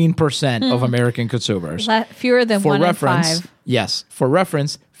 18% of American consumers. Fewer than 1 in 5. Yes. For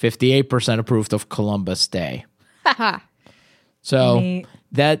reference, 58% approved of Columbus Day. So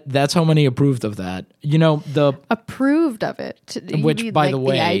that's how many approved of that. You know, the approved of it. Which, by the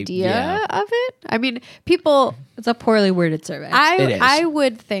way, the idea of it. I mean, people. It's a poorly worded survey. I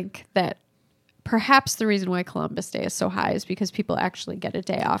would think that perhaps the reason why Columbus Day is so high is because people actually get a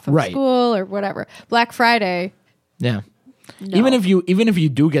day off of school or whatever. Black Friday. Yeah. No. Even if you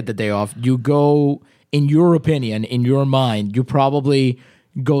do get the day off, you go, in your opinion, in your mind, you probably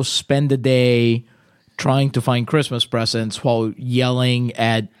go spend the day trying to find Christmas presents while yelling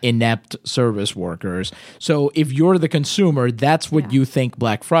at inept service workers. So if you're the consumer, that's what you think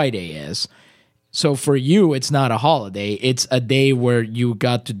Black Friday is. So for you, it's not a holiday. It's a day where you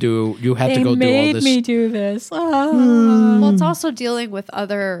had to go do all this. They made me do this. Well, it's also dealing with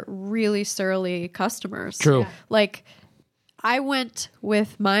other really surly customers. True. Yeah. Like, I went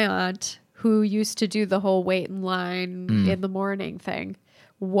with my aunt who used to do the whole wait in line in the morning thing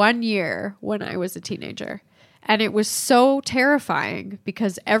 1 year when I was a teenager. And it was so terrifying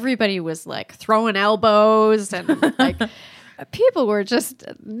because everybody was like throwing elbows and like people were just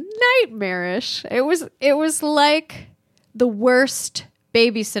nightmarish. It was like the worst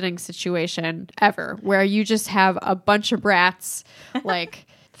babysitting situation ever, where you just have a bunch of brats like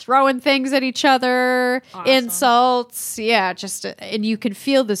throwing things at each other, insults, and you can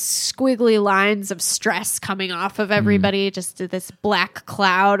feel the squiggly lines of stress coming off of everybody, just this black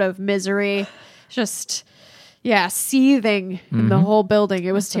cloud of misery, just seething in the whole building.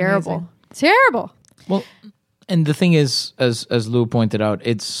 It was terrible. Amazing. Terrible. Well, and the thing is, as Lou pointed out,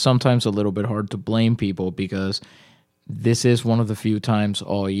 it's sometimes a little bit hard to blame people because this is one of the few times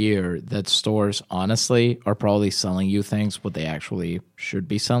all year that stores honestly are probably selling you things what they actually should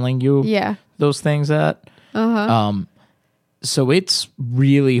be selling you those things at. So it's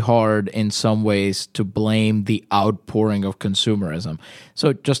really hard in some ways to blame the outpouring of consumerism.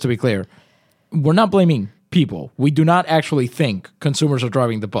 So just to be clear, we're not blaming people. We do not actually think consumers are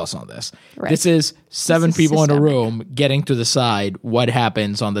driving the bus on this. Right. This is seven people systemic. in a room getting to decide what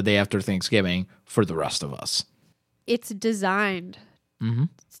happens on the day after Thanksgiving for the rest of us. it's designed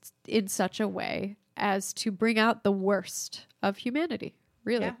in such a way as to bring out the worst of humanity.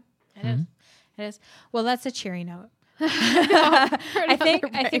 Really. Yeah, it is. It is. Well, that's a cheery note. I think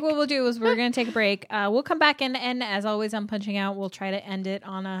what we'll do is we're going to take a break. We'll come back and as always on Punching Out, we'll try to end it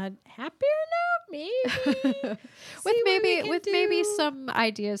on a happier note, maybe. with maybe some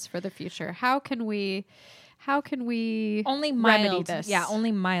ideas for the future. How can we only remedy mild this? Yeah,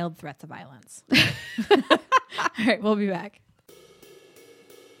 only mild threats of violence. All right, we'll be back.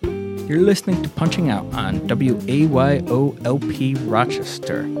 You're listening to Punching Out on WAYOLP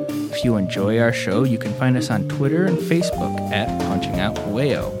Rochester. If you enjoy our show, you can find us on Twitter and Facebook at Punching Out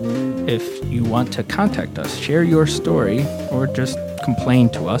Wayo. If you want to contact us, share your story, or just complain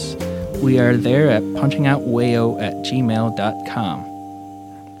to us, we are there at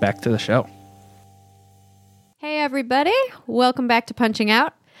punchingoutwayo@gmail.com. Back to the show. Hey everybody, welcome back to Punching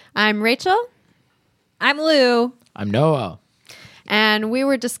Out. I'm Rachel. I'm Lou. I'm Noah. And we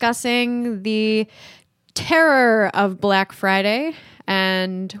were discussing the terror of Black Friday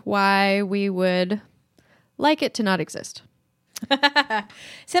and why we would like it to not exist.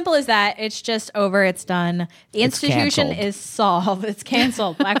 Simple as that. It's just over. It's done. The institution canceled. is solved. It's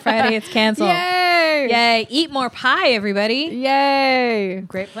canceled. Black Friday, it's canceled. Yay! Yay. Eat more pie, everybody. Yay!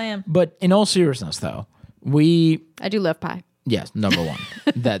 Great plan. But in all seriousness, though, I do love pie. yes, number one.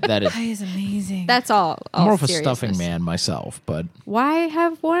 that is Pie is amazing. That's all more of a seriousness. stuffing man myself, but Why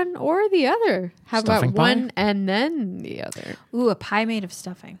have one or the other? How Stuffing about pie? one and then the other? Ooh, a pie made of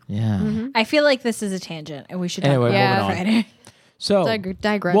stuffing. yeah. I feel like this is a tangent, and we should talk Anyway, about Yeah. Black Friday. So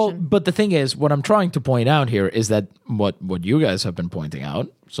Digression. Well, but the thing is, what I'm trying to point out here is that what you guys have been pointing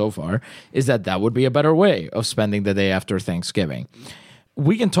out so far is that would be a better way of spending the day after Thanksgiving.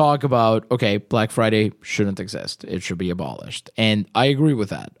 We can talk about, okay, Black Friday shouldn't exist. It should be abolished. And I agree with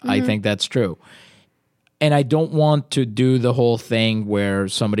that. I think that's true. And I don't want to do the whole thing where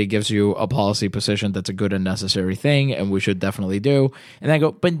somebody gives you a policy position that's a good and necessary thing and we should definitely do. And I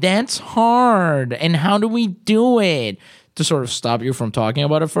go, but that's hard. And how do we do it? To sort of stop you from talking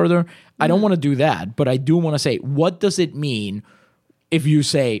about it further. I don't want to do that, but I do want to say, what does it mean if you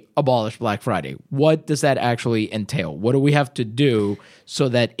say abolish Black Friday? What does that actually entail? What do we have to do so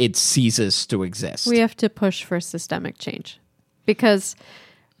that it ceases to exist? We have to push for systemic change because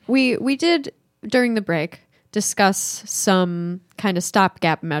we did during the break discuss some kind of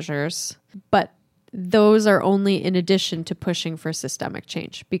stopgap measures, but those are only in addition to pushing for systemic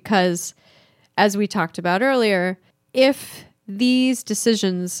change because as we talked about earlier, if these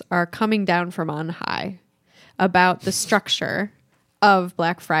decisions are coming down from on high about the structure of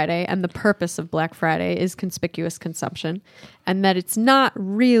Black Friday and the purpose of Black Friday is conspicuous consumption, and that it's not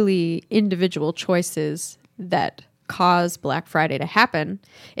really individual choices that cause Black Friday to happen,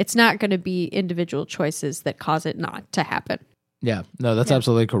 it's not going to be individual choices that cause it not to happen. Yeah, no, that's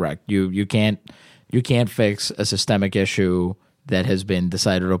absolutely correct. You can't fix a systemic issue that has been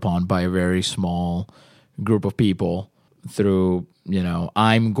decided upon by a very small group of people through,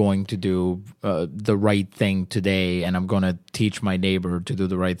 I'm going to do the right thing today and I'm going to teach my neighbor to do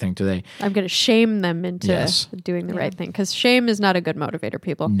the right thing today. I'm going to shame them into Yes. doing the right thing because shame is not a good motivator,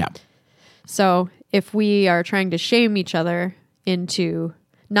 people. No. So if we are trying to shame each other into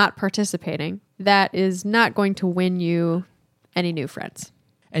not participating, that is not going to win you any new friends.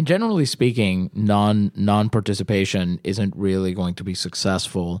 And generally speaking, non-participation isn't really going to be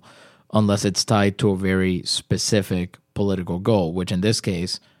successful unless it's tied to a very specific political goal, which in this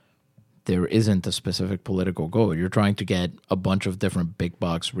case, there isn't a specific political goal. You're trying to get a bunch of different big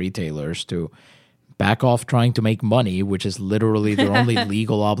box retailers to back off trying to make money, which is literally their only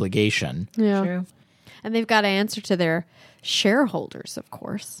legal obligation. Yeah. True. And they've got to answer to their shareholders, of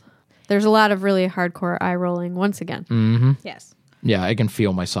course. There's a lot of really hardcore eye rolling once again. Yes. Yeah, I can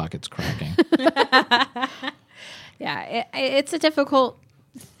feel my sockets cracking. Yeah, it's a difficult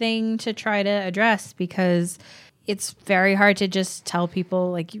thing to try to address because it's very hard to just tell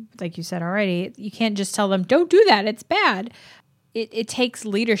people, like you said already, you can't just tell them, don't do that, it's bad. It takes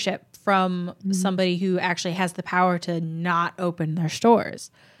leadership from somebody who actually has the power to not open their stores,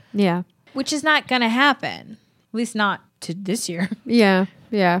 Yeah. which is not going to happen, at least not to this year. Yeah.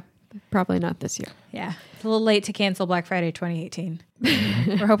 Yeah. Probably not this year. Yeah, it's a little late to cancel Black Friday 2018.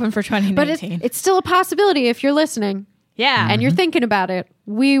 We're hoping for But 2019. it's still a possibility if you're listening yeah. and you're thinking about it.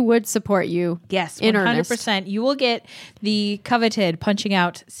 We would support you. Yes, in 100%. earnest. You will get the coveted Punching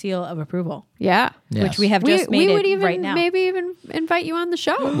Out seal of approval, Yeah. Yes. which we have just made we would it even right now. maybe even invite you on the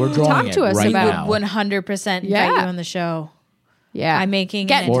show. We're drawing Talk it to us right about now. 100% invite Yeah. you on the show. Yeah. I'm making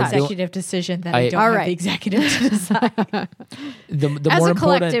Get an in touch. executive decision that I don't All have right. the executive to decide. The As more a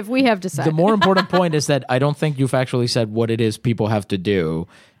collective, we have decided. The more important point is that I don't think you've actually said what it is people have to do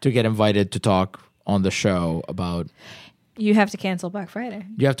to get invited to talk on the show about. You have to cancel Black Friday.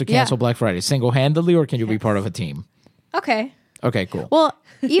 You have to cancel Black Friday single-handedly, or can you be part of a team? Okay. Okay, cool. Well,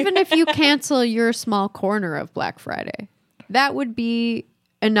 even if you cancel your small corner of Black Friday, that would be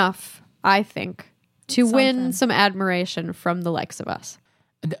enough, I think, to win some admiration from the likes of us.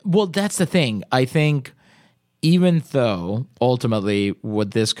 Well, that's the thing. I think even though ultimately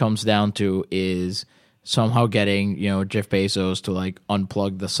what this comes down to is somehow getting, Jeff Bezos to like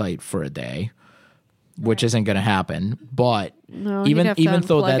unplug the site for a day, which isn't going to happen. But No, even he'd have to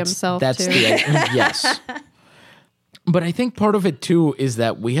though unplug that's himself, the too. yes. But I think part of it too is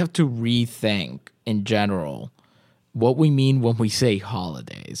that we have to rethink in general what we mean when we say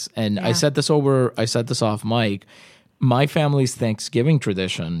holidays. And I said this off mic. My family's Thanksgiving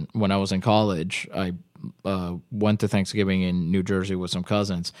tradition when I was in college, I went to Thanksgiving in New Jersey with some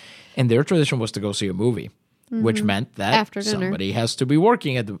cousins, and their tradition was to go see a movie, which meant that After dinner. somebody has to be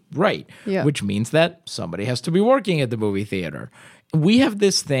working at which means that somebody has to be working at the movie theater. We have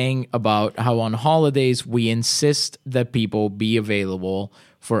this thing about how on holidays we insist that people be available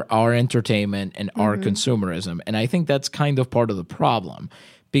for our entertainment and our consumerism. And I think that's kind of part of the problem,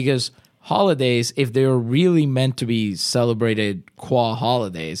 because holidays, if they're really meant to be celebrated qua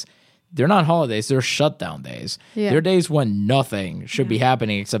holidays, they're not holidays, they're shutdown days. Yeah. They're days when nothing should be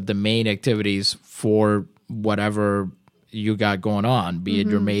happening except the main activities for whatever you got going on, be it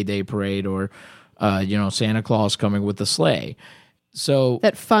your May Day parade or Santa Claus coming with the sleigh. So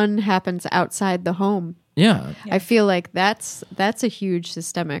That fun happens outside the home. yeah. I feel like that's a huge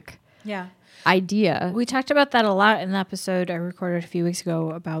systemic Yeah. idea. We talked about that a lot in the episode I recorded a few weeks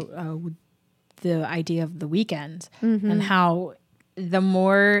ago about the idea of the weekend and how the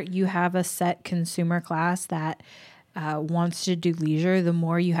more you have a set consumer class that wants to do leisure, the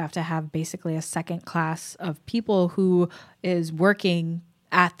more you have to have basically a second class of people who is working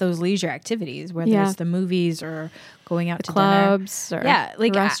at those leisure activities, whether it's the movies or going out to Clubs dinner. or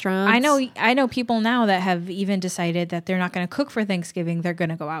like restaurants. I know people now that have even decided that they're not going to cook for Thanksgiving. They're going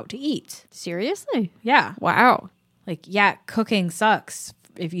to go out to eat. Seriously? Yeah. Wow. Like, cooking sucks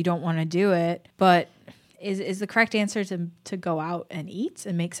if you don't want to do it, but is the correct answer to go out and eat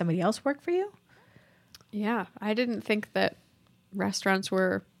and make somebody else work for you? Yeah. I didn't think that restaurants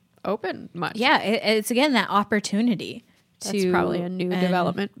were open much. Yeah, it's again that opportunity. That's probably a new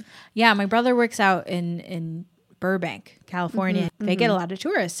development. Yeah, my brother works out in Burbank, California. They get a lot of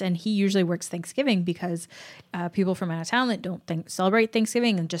tourists, and he usually works Thanksgiving because people from out of town that don't celebrate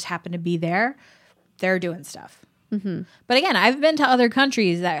Thanksgiving and just happen to be there, they're doing stuff. But again, I've been to other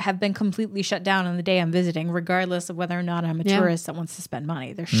countries that have been completely shut down on the day I'm visiting, regardless of whether or not I'm a tourist that wants to spend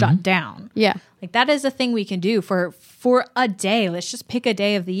money. They're shut down. Yeah. Like that is a thing we can do for a day. Let's just pick a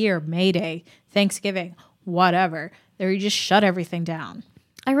day of the year, May Day, Thanksgiving, whatever. There you just shut everything down.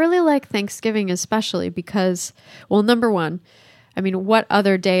 I really like Thanksgiving especially because, well, number one, I mean, what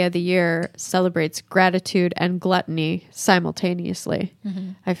other day of the year celebrates gratitude and gluttony simultaneously?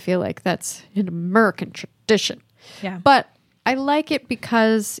 I feel like that's an American tradition. Yeah. But I like it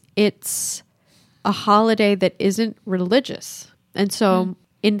because it's a holiday that isn't religious. And so,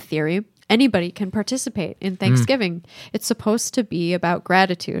 in theory, anybody can participate in Thanksgiving. It's supposed to be about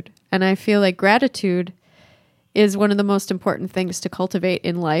gratitude. And I feel like gratitude is one of the most important things to cultivate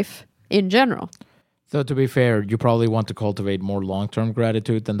in life in general. Though to be fair, you probably want to cultivate more long-term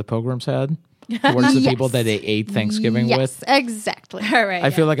gratitude than the Pilgrims had towards the people that they ate Thanksgiving with. Exactly. All right. I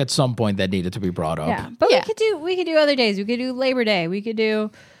feel like at some point that needed to be brought up. Yeah. But we could do other days. We could do Labor Day. We could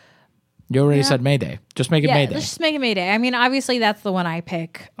do You already said May Day. Just make it May Day. Let's just make it May Day. I mean, obviously that's the one I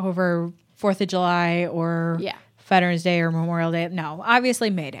pick over 4th of July or Veterans Day or Memorial Day. No, obviously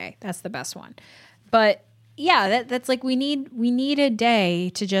May Day. That's the best one. But yeah, that's like we need a day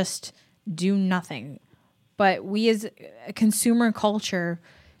to just do nothing. But we as a consumer culture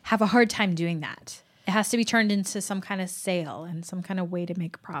have a hard time doing that. It has to be turned into some kind of sale and some kind of way to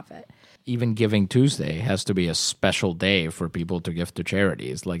make a profit. Even Giving Tuesday has to be a special day for people to give to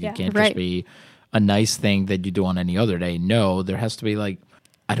charities. Like it can't just be a nice thing that you do on any other day. No, there has to be like,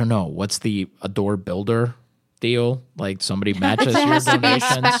 I don't know, what's the Adore Builder deal? Like somebody matches your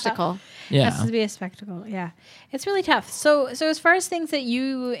donations. Spectacle. Yeah. It has to be a spectacle. Yeah. It's really tough. So as far as things that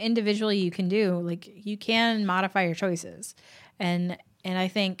you individually you can do, like you can modify your choices. And I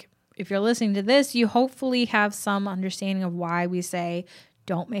think if you're listening to this, you hopefully have some understanding of why we say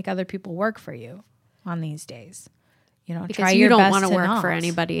don't make other people work for you on these days. You know, Because try you your don't best want to work not. for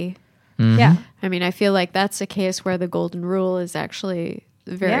anybody Yeah. I mean, I feel like that's a case where the golden rule is actually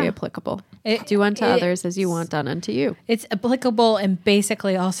very Yeah. applicable. It- Do unto it- others as you want done unto you. It's applicable in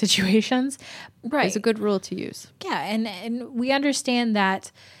basically all situations. Right. It's a good rule to use. Yeah, and we understand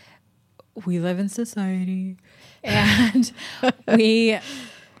that we live in society and we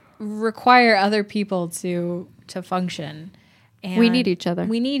require other people to function. And We need each other.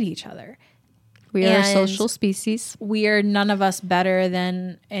 We need each other. We are a And social species. we are none of us better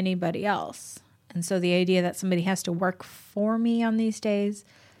than anybody else. And so the idea that somebody has to work for me on these days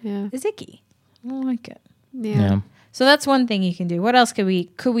Yeah. is icky. I don't like it. Yeah. So that's one thing you can do. What else could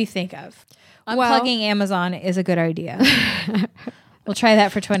we think of? Well- Unplugging Amazon is a good idea. We'll try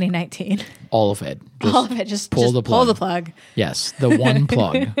that for 2019. All of it. Just All of it. Just pull the plug. pull the plug. Yes, the one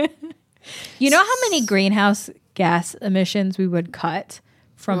plug. You know how many greenhouse gas emissions we would cut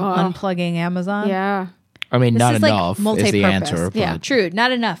from unplugging Amazon? Yeah. I mean, This not is like enough is the multi-purpose. answer. Yeah, But true.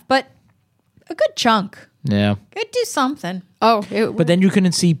 Not enough, but a good chunk. yeah. Could do something. Oh, But then you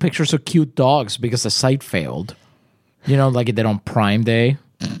couldn't see pictures of cute dogs because the site failed. You know, like it did on Prime Day.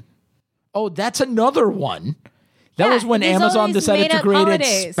 Oh, that's another one. That Yeah, was when it is Amazon always decided to made-up create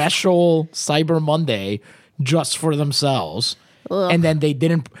holidays. its special Cyber Monday just for themselves. And then they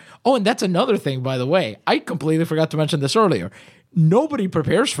didn't. Oh, and that's another thing, by the way. I completely forgot to mention this earlier. Nobody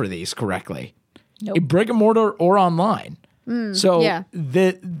prepares for these correctly. Nope. In brick and mortar or online. So yeah.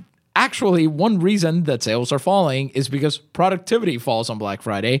 actually one reason that sales are falling is because productivity falls on Black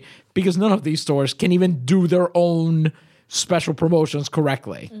Friday because none of these stores can even do their own special promotions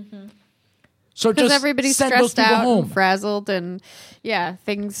correctly. So because just everybody's send those stressed people out home. and frazzled, and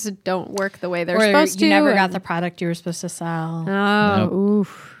things don't work the way they're Or supposed to. you never got and- the product you were supposed to sell. Oh,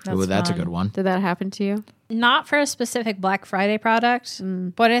 oof. Ooh, that's a fun. good one. Did that happen to you? Not for a specific Black Friday product,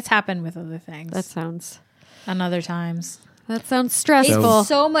 but it's happened with other things That sounds and other times. stressful. It's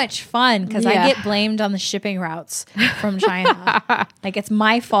so much fun because I Yeah. get blamed on the shipping routes from China. Like it's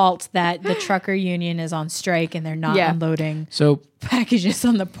my fault that the trucker union is on strike and they're not Yeah. unloading So packages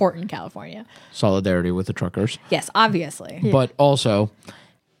on the port in California. solidarity with the truckers. Yes, obviously. But also,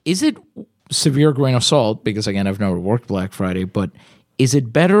 is it severe grain of salt? Because again, I've never worked Black Friday, but is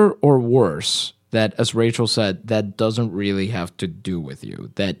it better or worse that, as Rachel said, that doesn't really have to do with you?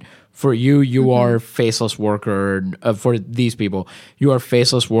 That for you, you are faceless worker, for these people, you are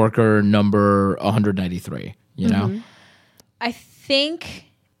faceless worker number 193, you know? I think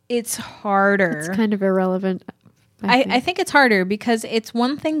it's harder. It's kind of irrelevant. I think it's harder because it's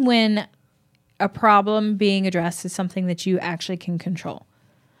one thing when a problem being addressed is something that you actually can control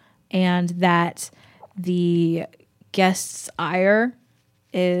and that the guest's ire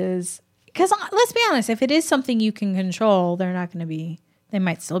is because let's be honest, if it is something you can control, they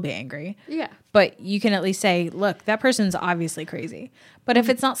might still be angry. Yeah. But you can at least say, look, that person's obviously crazy. But if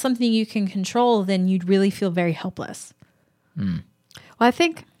it's not something you can control, then you'd really feel very helpless. Well, I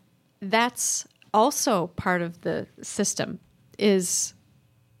think that's also part of the system is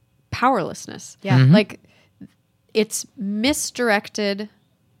powerlessness. Yeah. Like it's misdirected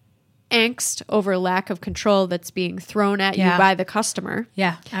angst over lack of control that's being thrown at Yeah. you by the customer.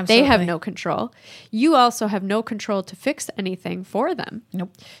 Yeah, absolutely. They have no control. You also have no control to fix anything for them.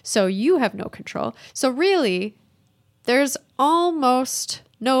 Nope. So you have no control. So really, there's almost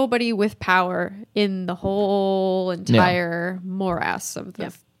nobody with power in the whole entire morass of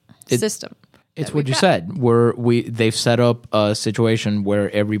the system. It's what you said. They've set up a situation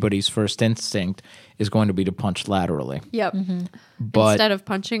where everybody's first instinct is going to be to punch laterally. Yep. But Instead of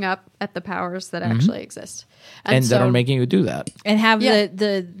punching up at the powers that actually exist. and so, that are making you do that. And have Yeah.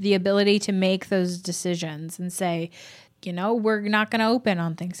 the ability to make those decisions and say, we're not going to open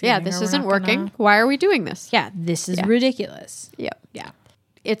on Thanksgiving. yeah, or this we're isn't not working. gonna- Why are we doing this? Yeah, this is Yeah. ridiculous. Yep. Yeah.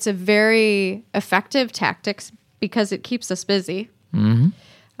 It's a very effective tactics because it keeps us busy.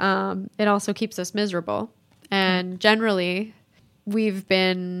 It also keeps us miserable. And generally, we've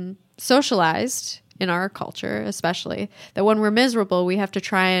been socialized in our culture, especially, that when we're miserable, we have to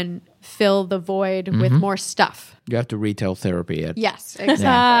try and fill the void with more stuff. You have to retail therapy it. Yes, exactly.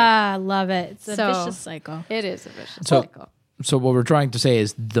 Ah, love it. It's a So- vicious cycle. It is a vicious So- cycle. So what we're trying to say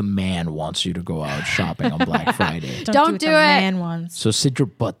is the man wants you to go out shopping on Black Friday. Don't what do the it. Man wants. So sit your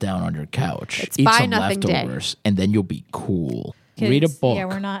butt down on your couch, It's eat buy some nothing day. leftovers, and then you'll be cool. Read a Kids, book. Yeah,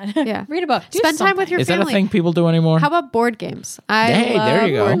 we're not. Yeah. Read a book. Do Spend time with something. your Is that a family. thing people do anymore? How about board games? I Hey, love there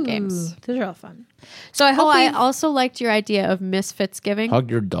you go. board games. Those are all fun. So I hope I we've- also liked your idea of Misfits giving.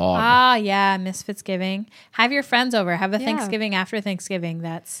 Hug your dog. Ah, yeah, Misfits Giving. Have your friends over. Have a Yeah. Thanksgiving after Thanksgiving.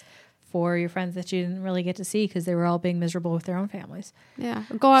 That's for your friends that you didn't really get to see because they were all being miserable with their own families. Yeah.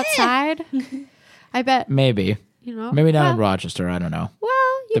 Go outside. I bet, Maybe. you know. Maybe not well, in Rochester. I don't know. Well,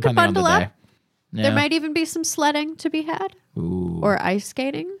 You could depending on bundle the day. up. There might even be some sledding to be had, Ooh. or ice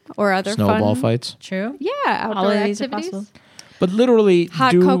skating, or other Snowball fun. fights. True. Yeah, All outdoor of these are activities. possible. But literally,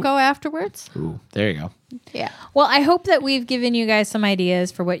 Hot cocoa afterwards. Ooh, there you go. Yeah. Well, I hope that we've given you guys some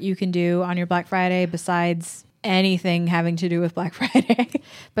ideas for what you can do on your Black Friday besides anything having to do with Black Friday.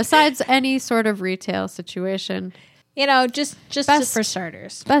 Besides any sort of retail situation, You know, just Best- for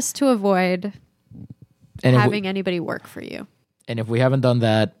starters. best to avoid And having anybody work for you. And if we haven't done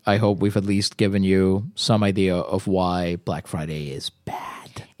that, I hope we've at least given you some idea of why Black Friday is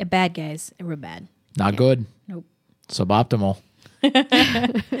bad. Bad guys. We're bad. Not good. Nope. Suboptimal. All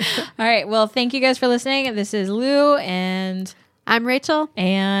right. Well, thank you guys for listening. This is Lou and I'm Rachel.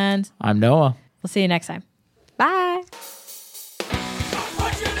 we'll I'm Noah. see you next time. Bye.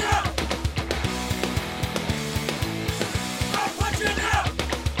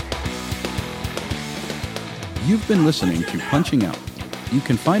 You've been listening to Punching Out. You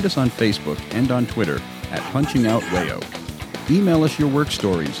can find us on Facebook and on Twitter at Punching Out Wayo. Email us your work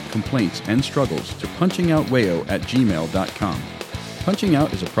stories, complaints, and struggles to punchingoutwayo@gmail.com. Punching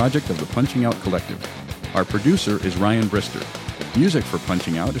Out is a project of the Punching Out Collective. Our producer is Ryan Brister. Music for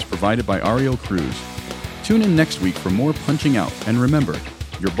Punching Out is provided by Ariel Cruz. Tune in next week for more Punching Out, and remember,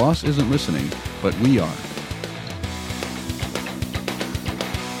 your boss isn't listening, but we are.